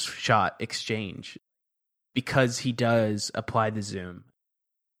reverse shot exchange, because he does apply the zoom.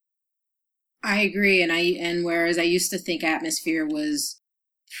 I agree, and whereas I used to think atmosphere was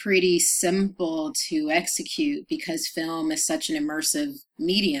pretty simple to execute because film is such an immersive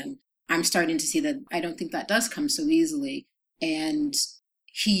medium, I'm starting to see that I don't think that does come so easily. And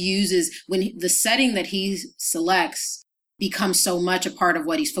he uses, when the setting that he selects becomes so much a part of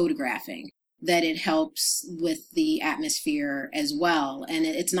what he's photographing, that it helps with the atmosphere as well. And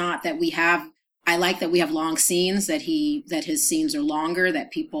it's not that I like that we have long scenes, that his scenes are longer,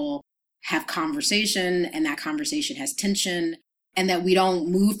 that people have conversation, and that conversation has tension, and that we don't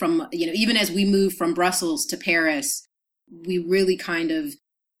move from, even as we move from Brussels to Paris, we really kind of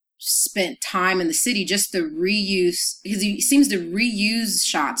spent time in the city, just the reuse, because he seems to reuse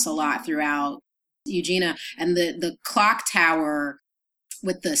shots a lot throughout Eugenia, and the clock tower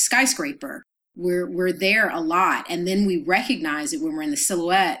with the skyscraper, we're there a lot. And then we recognize it when we're in the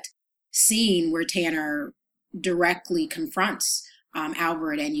silhouette scene where Tanner directly confronts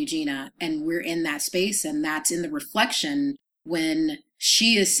Albert and Eugenia, and we're in that space, and that's in the reflection when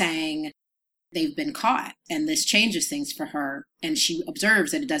she is saying they've been caught, and this changes things for her, and she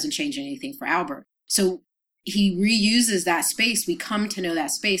observes that it doesn't change anything for Albert. So he reuses that space. We come to know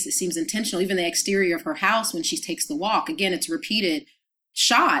that space. It seems intentional. Even the exterior of her house when she takes the walk, again, it's repeated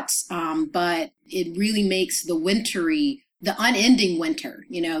shots, but it really makes the unending winter,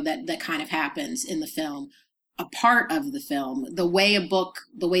 that kind of happens in the film, a part of the film, the way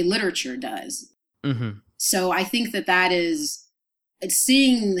literature does. Mm-hmm. So I think that is,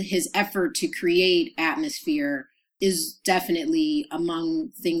 seeing his effort to create atmosphere is definitely among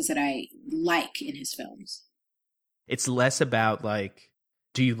things that I like in his films. It's less about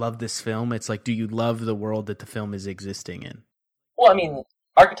do you love this film? It's do you love the world that the film is existing in? Well, I mean,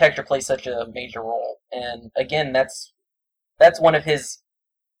 architecture plays such a major role. And again, that's one of his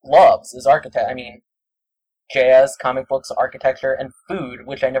loves, is architecture. I mean, jazz, comic books, architecture, and food,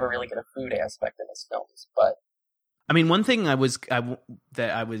 which I never really get a food aspect in his films. But I mean, one thing I was kind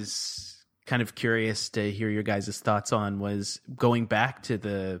of curious to hear your guys' thoughts on was going back to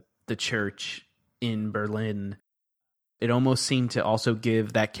the church in Berlin. It almost seemed to also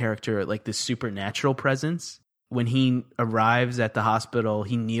give that character this supernatural presence. When he arrives at the hospital,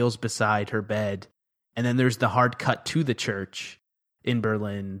 he kneels beside her bed, and then there's the hard cut to the church in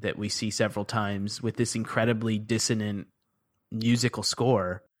Berlin that we see several times with this incredibly dissonant musical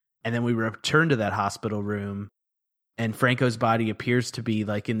score. And then we return to that hospital room, and Franco's body appears to be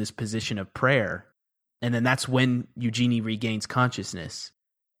like in this position of prayer. And then that's when Eugenie regains consciousness.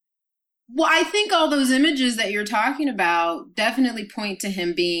 Well, I think all those images that you're talking about definitely point to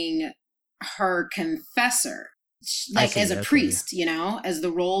him being her confessor, like as a priest, you know, as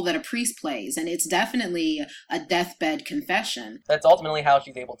the role that a priest plays. And it's definitely a deathbed confession. That's ultimately how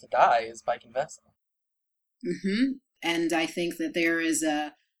she's able to die, is by confessing. Mm-hmm. And I think that there is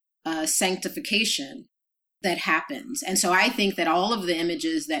a sanctification that happens. And so I think that all of the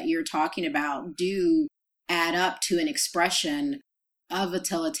images that you're talking about do add up to an expression of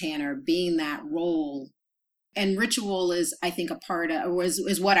Attila Tanner being that role. And ritual is, I think, a part of, or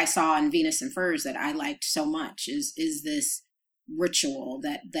is what I saw in Venus and Furs that I liked so much, is this ritual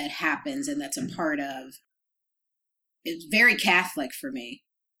that happens and that's a part of. It's very Catholic for me.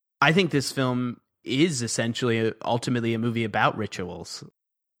 I think this film is essentially, ultimately, a movie about rituals.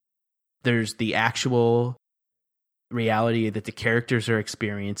 There's the actual reality that the characters are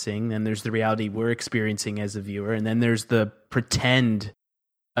experiencing, and there's the reality we're experiencing as a viewer, and then there's the pretend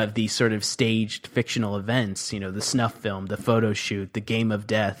of these sort of staged fictional events, you know, the snuff film, the photo shoot, the game of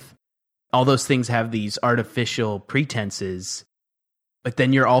death. All those things have these artificial pretenses, but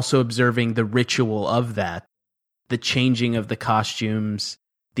then you're also observing the ritual of that, the changing of the costumes,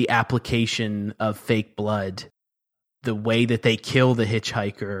 the application of fake blood, the way that they kill the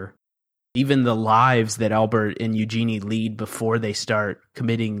hitchhiker, even the lives that Albert and Eugenie lead before they start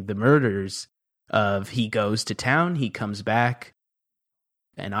committing the murders of he goes to town, he comes back,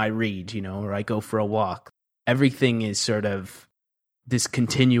 and I read, you know, or I go for a walk. Everything is sort of this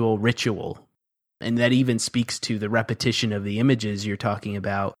continual ritual. And that even speaks to the repetition of the images you're talking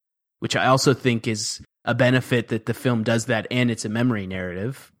about, which I also think is a benefit that the film does that, and it's a memory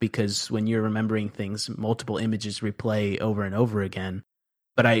narrative, because when you're remembering things, multiple images replay over and over again.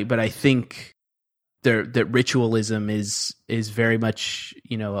 But I think that ritualism is very much,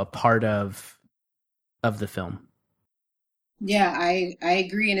 you know, a part of the film. Yeah, I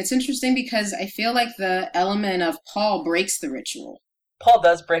agree. And it's interesting because I feel like the element of Paul breaks the ritual. Paul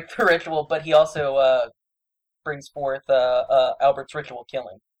does break the ritual, but he also brings forth Albert's ritual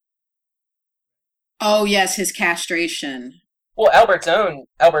killing. Oh, yes, his castration. Well, Albert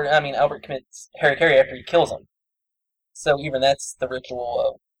commits harikiri after he kills him. So even that's the ritual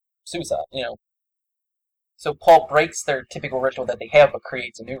of suicide, you know. So Paul breaks their typical ritual that they have, but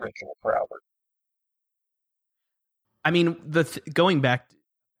creates a new ritual for Albert. I mean, going back,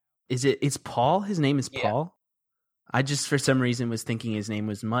 it's Paul? His name is Paul? I just, for some reason, was thinking his name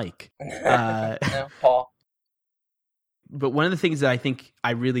was Mike. No, Paul. But one of the things that I think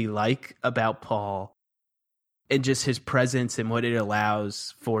I really like about Paul, and just his presence and what it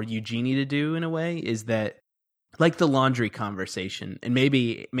allows for Eugenie to do in a way, is that, like the laundry conversation, and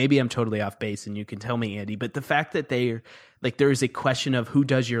maybe I'm totally off base and you can tell me, Andy, but the fact that there is a question of who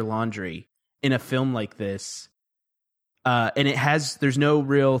does your laundry in a film like this, and there's no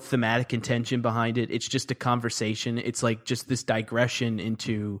real thematic intention behind it. It's just a conversation. It's like just this digression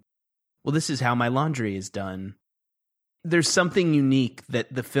into, well, this is how my laundry is done. There's something unique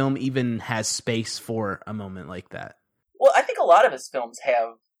that the film even has space for a moment like that. Well, I think a lot of his films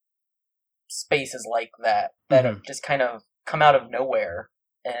have spaces like that have just kind of come out of nowhere,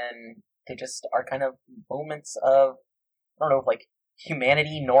 and they just are kind of moments of, I don't know, like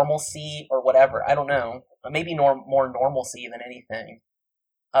humanity, normalcy, or whatever. I don't know. Maybe more normalcy than anything.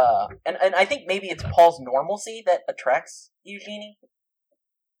 And I think maybe it's Paul's normalcy that attracts Eugenie.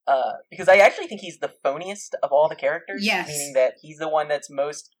 Because I actually think he's the phoniest of all the characters. Yes. Meaning that he's the one that's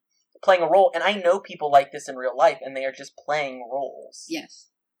most playing a role. And I know people like this in real life, and they are just playing roles. Yes.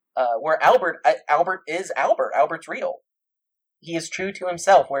 Where Albert is Albert. Albert's real. He is true to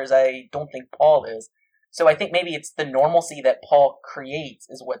himself, whereas I don't think Paul is. So I think maybe it's the normalcy that Paul creates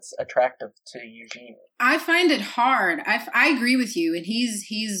is what's attractive to Eugenie. I find it hard. I agree with you, and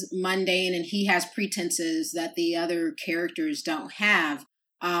he's mundane, and he has pretenses that the other characters don't have.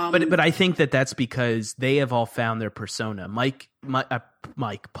 But I think that's because they have all found their persona.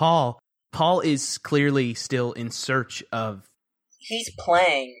 Paul is clearly still in search of. He's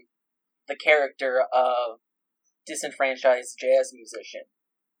playing the character of disenfranchised jazz musician.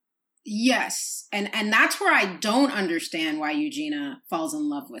 Yes, and that's where I don't understand why Eugenia falls in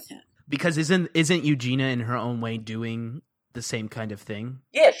love with him. Because isn't Eugenia in her own way doing the same kind of thing?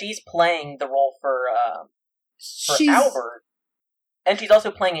 Yeah, she's playing the role for Albert, and she's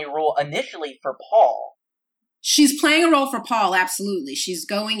also playing a role initially for Paul. She's playing a role for Paul, absolutely. She's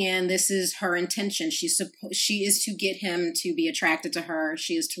going in. This is her intention. She is to get him to be attracted to her.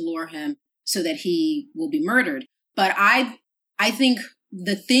 She is to lure him so that he will be murdered. But I think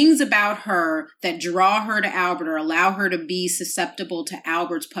the things about her that draw her to Albert or allow her to be susceptible to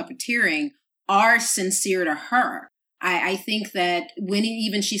Albert's puppeteering are sincere to her. I think that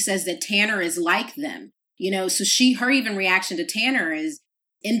when she says that Tanner is like them, so her even reaction to Tanner is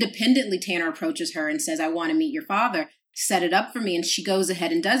independently. Tanner approaches her and says, I want to meet your father, set it up for me. And she goes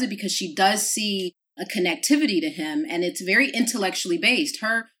ahead and does it because she does see a connectivity to him. And it's very intellectually based.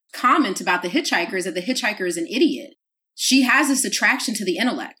 Her comment about the hitchhiker is that the hitchhiker is an idiot. She has this attraction to the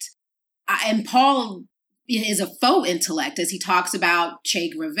intellect. And Paul is a faux intellect as he talks about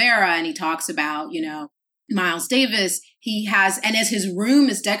Che Guevara and he talks about, Miles Davis. And as his room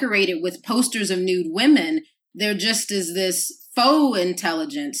is decorated with posters of nude women, there just is this faux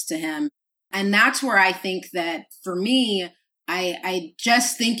intelligence to him. And that's where I think that for me, I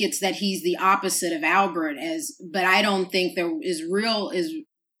just think it's that he's the opposite of Albert but I don't think there is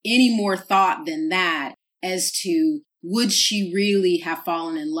any more thought than that as to would she really have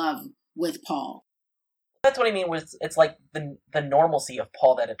fallen in love with Paul? That's what I mean with it's like the normalcy of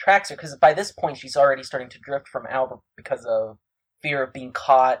Paul that attracts her, because by this point she's already starting to drift from Albert because of fear of being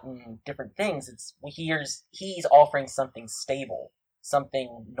caught and different things. He's offering something stable,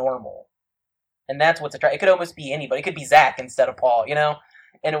 something normal. And that's what's attractive. It could almost be anybody. It could be Zach instead of Paul, and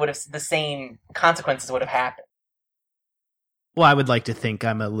it would have the same consequences would have happened. Well, I would like to think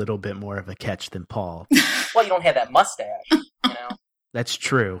I'm a little bit more of a catch than Paul. Well, you don't have that mustache, That's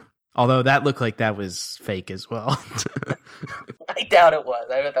true. Although that looked like that was fake as well. I doubt it was.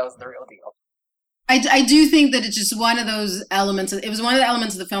 I bet that was the real deal. I do think that it's just one of those elements. It was one of the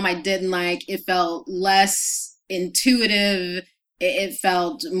elements of the film I didn't like. It felt less intuitive. It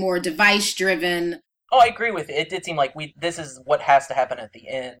felt more device-driven. Oh, I agree with it. It did seem like this is what has to happen at the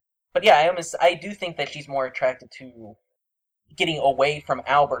end. But yeah, I do think that she's more attracted to getting away from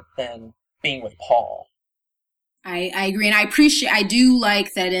Albert than being with Paul. I agree, and I do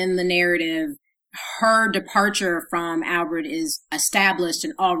like that in the narrative, her departure from Albert is established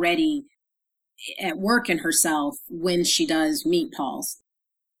and already at work in herself when she does meet Paul's.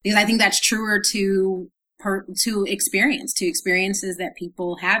 Because I think that's truer to experiences that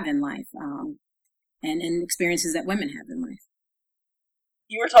people have in life, and experiences that women have in life.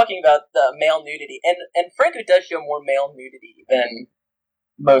 You were talking about the male nudity, and Franco does show more male nudity than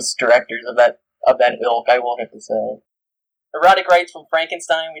most directors of that ilk, I will have to say. Erotic rights from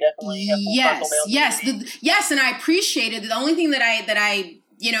Frankenstein, we definitely have full frontal male nudity. Yes, and I appreciated it. The only thing that I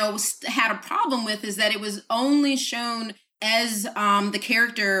had a problem with is that it was only shown as the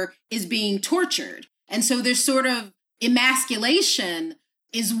character is being tortured. And so there's sort of emasculation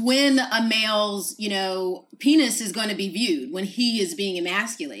is when a male's, penis is going to be viewed, when he is being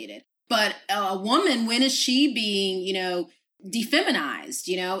emasculated. But a woman, when is she being, defeminized?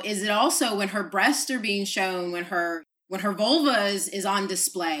 Is it also when her breasts are being shown, when her vulva is on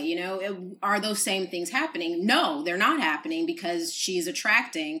display? Are those same things happening? No, they're not happening because she's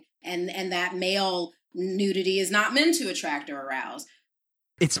attracting, and that male nudity is not meant to attract or arouse.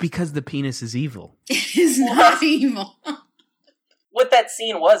 It's because the penis is evil. It is not evil. What that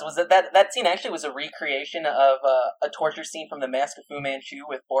scene was that scene actually was a recreation of a torture scene from The Mask of Fu Manchu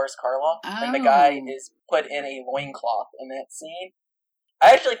with Boris Karloff. Oh. And the guy is put in a loincloth in that scene.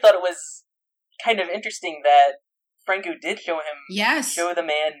 I actually thought it was kind of interesting that Franco did show the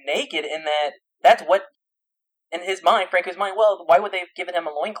man naked, in that's what, in his mind, Franco's mind, well, why would they have given him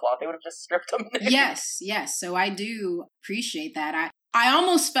a loincloth? They would have just stripped him naked. Yes. So I do appreciate that. I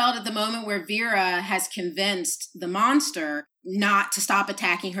almost felt at the moment where Vera has convinced the monster not to stop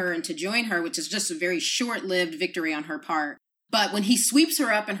attacking her and to join her, which is just a very short-lived victory on her part. But when he sweeps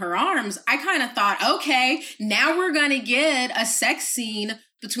her up in her arms, I kind of thought, okay, now we're going to get a sex scene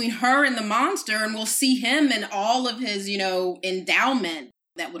between her and the monster, and we'll see him and all of his, endowment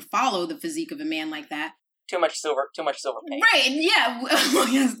that would follow the physique of a man like that. Too much silver paint. Right, yeah.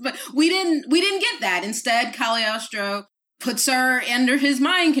 Yes, but we didn't get that. Instead, Cagliostro puts her under his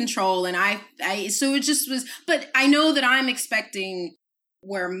mind control, and so it just was, but I know that I'm expecting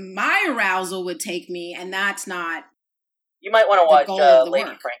where my arousal would take me, and that's not. You might want to watch Lady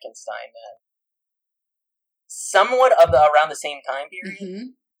Frankenstein then. Somewhat around the same time period. Mm-hmm.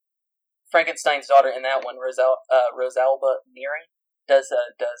 Frankenstein's daughter in that one, Rosalba Neary, does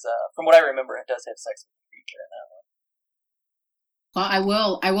from what I remember, it does have sex with the creature in that one.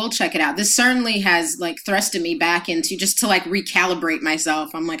 Well, I will check it out. This certainly has thrusted me back into just to recalibrate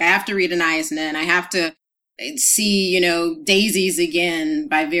myself. I'm I have to read Anais Nin. I have to see, Daisies again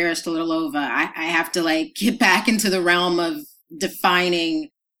by Vera Stolilova. I have to get back into the realm of defining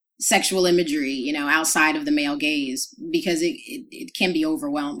sexual imagery, outside of the male gaze, because it can be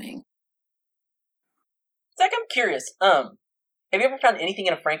overwhelming. Zach, I'm curious. Have you ever found anything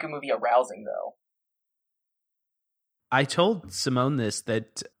in a Franco movie arousing, though? I told Simone this,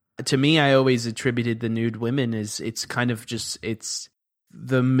 that to me, I always attributed the nude women as it's kind of just, it's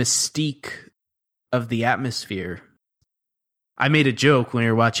the mystique of the atmosphere. I made a joke when we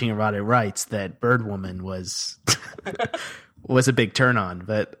were watching Erotic Rights that Bird Woman was was a big turn on,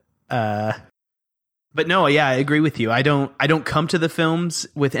 but no, yeah, I agree with you. I don't come to the films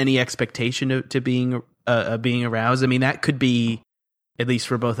with any expectation to being aroused. I mean, that could be, at least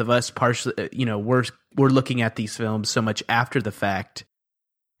for both of us, partially, we're looking at these films so much after the fact.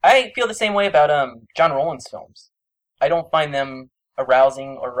 I feel the same way about John Rowland's films. I don't find them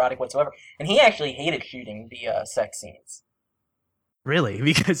arousing or erotic whatsoever. And he actually hated shooting the sex scenes. Really?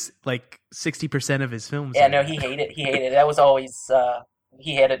 Because like 60% of his films. Yeah, no, he hated it. That was always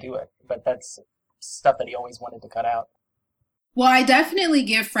he had to do it, but that's stuff that he always wanted to cut out. Well, I definitely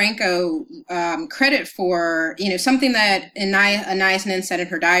give Franco credit for, something that Anais Nin said in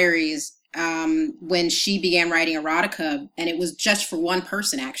her diaries when she began writing erotica, and it was just for one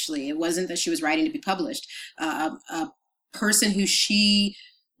person, actually. It wasn't that she was writing to be published. A person who she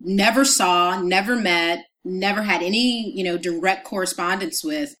never saw, never met, never had any, direct correspondence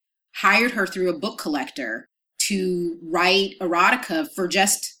with, hired her through a book collector to write erotica for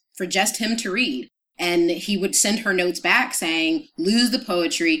just him to read. And he would send her notes back saying, lose the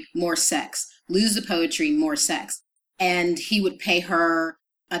poetry, more sex. Lose the poetry, more sex. And he would pay her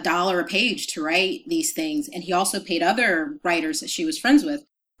 $1 a page to write these things. And he also paid other writers that she was friends with.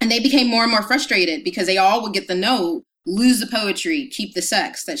 And they became more and more frustrated because they all would get the note, lose the poetry, keep the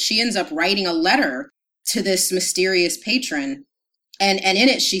sex, that she ends up writing a letter to this mysterious patron. And in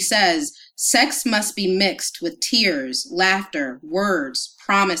it, she says, sex must be mixed with tears, laughter, words,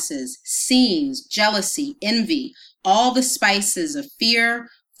 promises, scenes, jealousy, envy, all the spices of fear,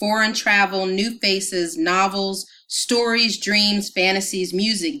 foreign travel, new faces, novels, stories, dreams, fantasies,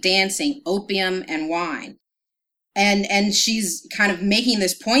 music, dancing, opium, and wine. And she's kind of making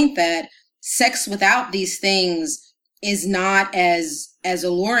this point that sex without these things is not as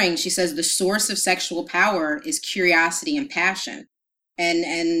alluring. She says the source of sexual power is curiosity and passion.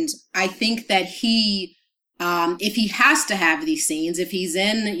 And I think that he, if he has to have these scenes, if he's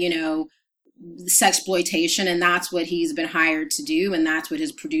in, sexploitation, and that's what he's been hired to do, and that's what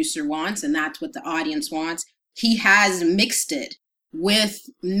his producer wants, and that's what the audience wants, he has mixed it with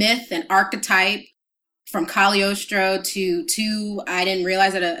myth and archetype, from Cagliostro to I didn't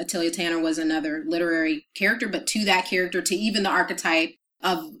realize that Attilio Tanner was another literary character, but to that character, to even the archetype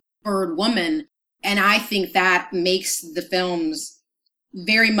of Bird Woman. And I think that makes the films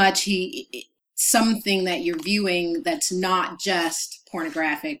very much something that you're viewing that's not just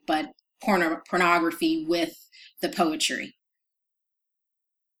pornographic, but pornography with the poetry.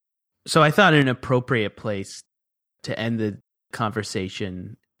 So I thought an appropriate place to end the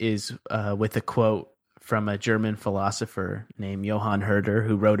conversation is with a quote from a German philosopher named Johann Herder,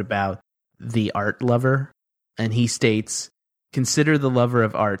 who wrote about the art lover. And he states, "Consider the lover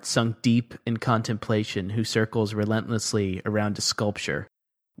of art sunk deep in contemplation who circles relentlessly around a sculpture.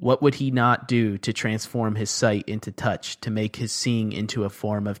 What would he not do to transform his sight into touch, to make his seeing into a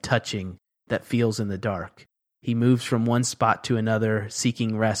form of touching that feels in the dark? He moves from one spot to another,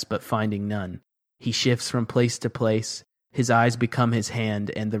 seeking rest but finding none. He shifts from place to place. His eyes become his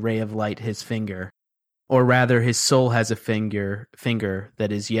hand and the ray of light his finger. Or rather, his soul has a finger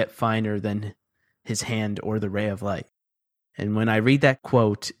that is yet finer than his hand or the ray of light." And when I read that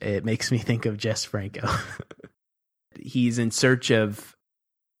quote, it makes me think of Jesus Franco. He's in search of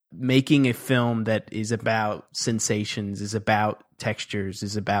making a film that is about sensations, is about textures,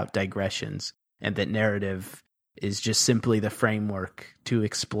 is about digressions, and that narrative is just simply the framework to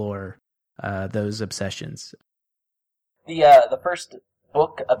explore those obsessions. The first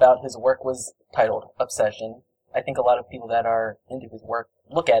book about his work was titled Obsession. I think a lot of people that are into his work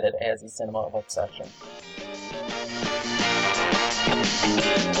look at it as a cinema of obsession.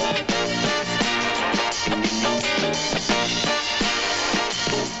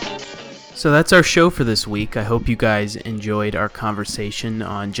 So that's our show for this week. I hope you guys enjoyed our conversation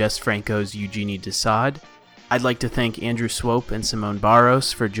on Jesus Franco's Eugenie de Sade. I'd like to thank Andrew Swope and Simone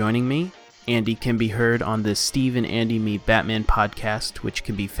Barros for joining me. Andy can be heard on the Steve and Andy Meet Batman podcast, which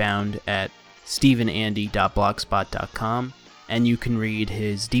can be found at steveandandy.blogspot.com, and you can read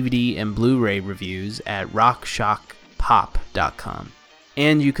his DVD and Blu-ray reviews at rockshockpop.com.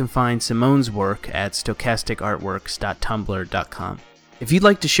 And you can find Simone's work at stochasticartworks.tumblr.com. If you'd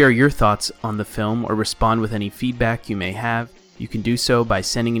like to share your thoughts on the film or respond with any feedback you may have, you can do so by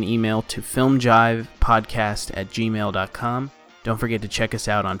sending an email to filmjivepodcast@gmail.com. Don't forget to check us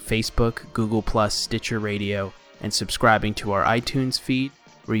out on Facebook, Google+, Stitcher Radio, and subscribing to our iTunes feed,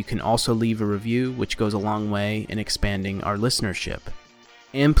 where you can also leave a review, which goes a long way in expanding our listenership.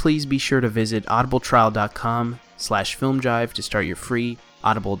 And please be sure to visit audibletrial.com/filmjive to start your free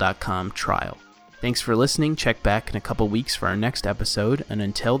audible.com trial. Thanks for listening. Check back in a couple weeks for our next episode, and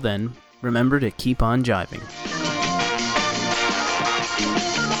until then, remember to keep on jiving.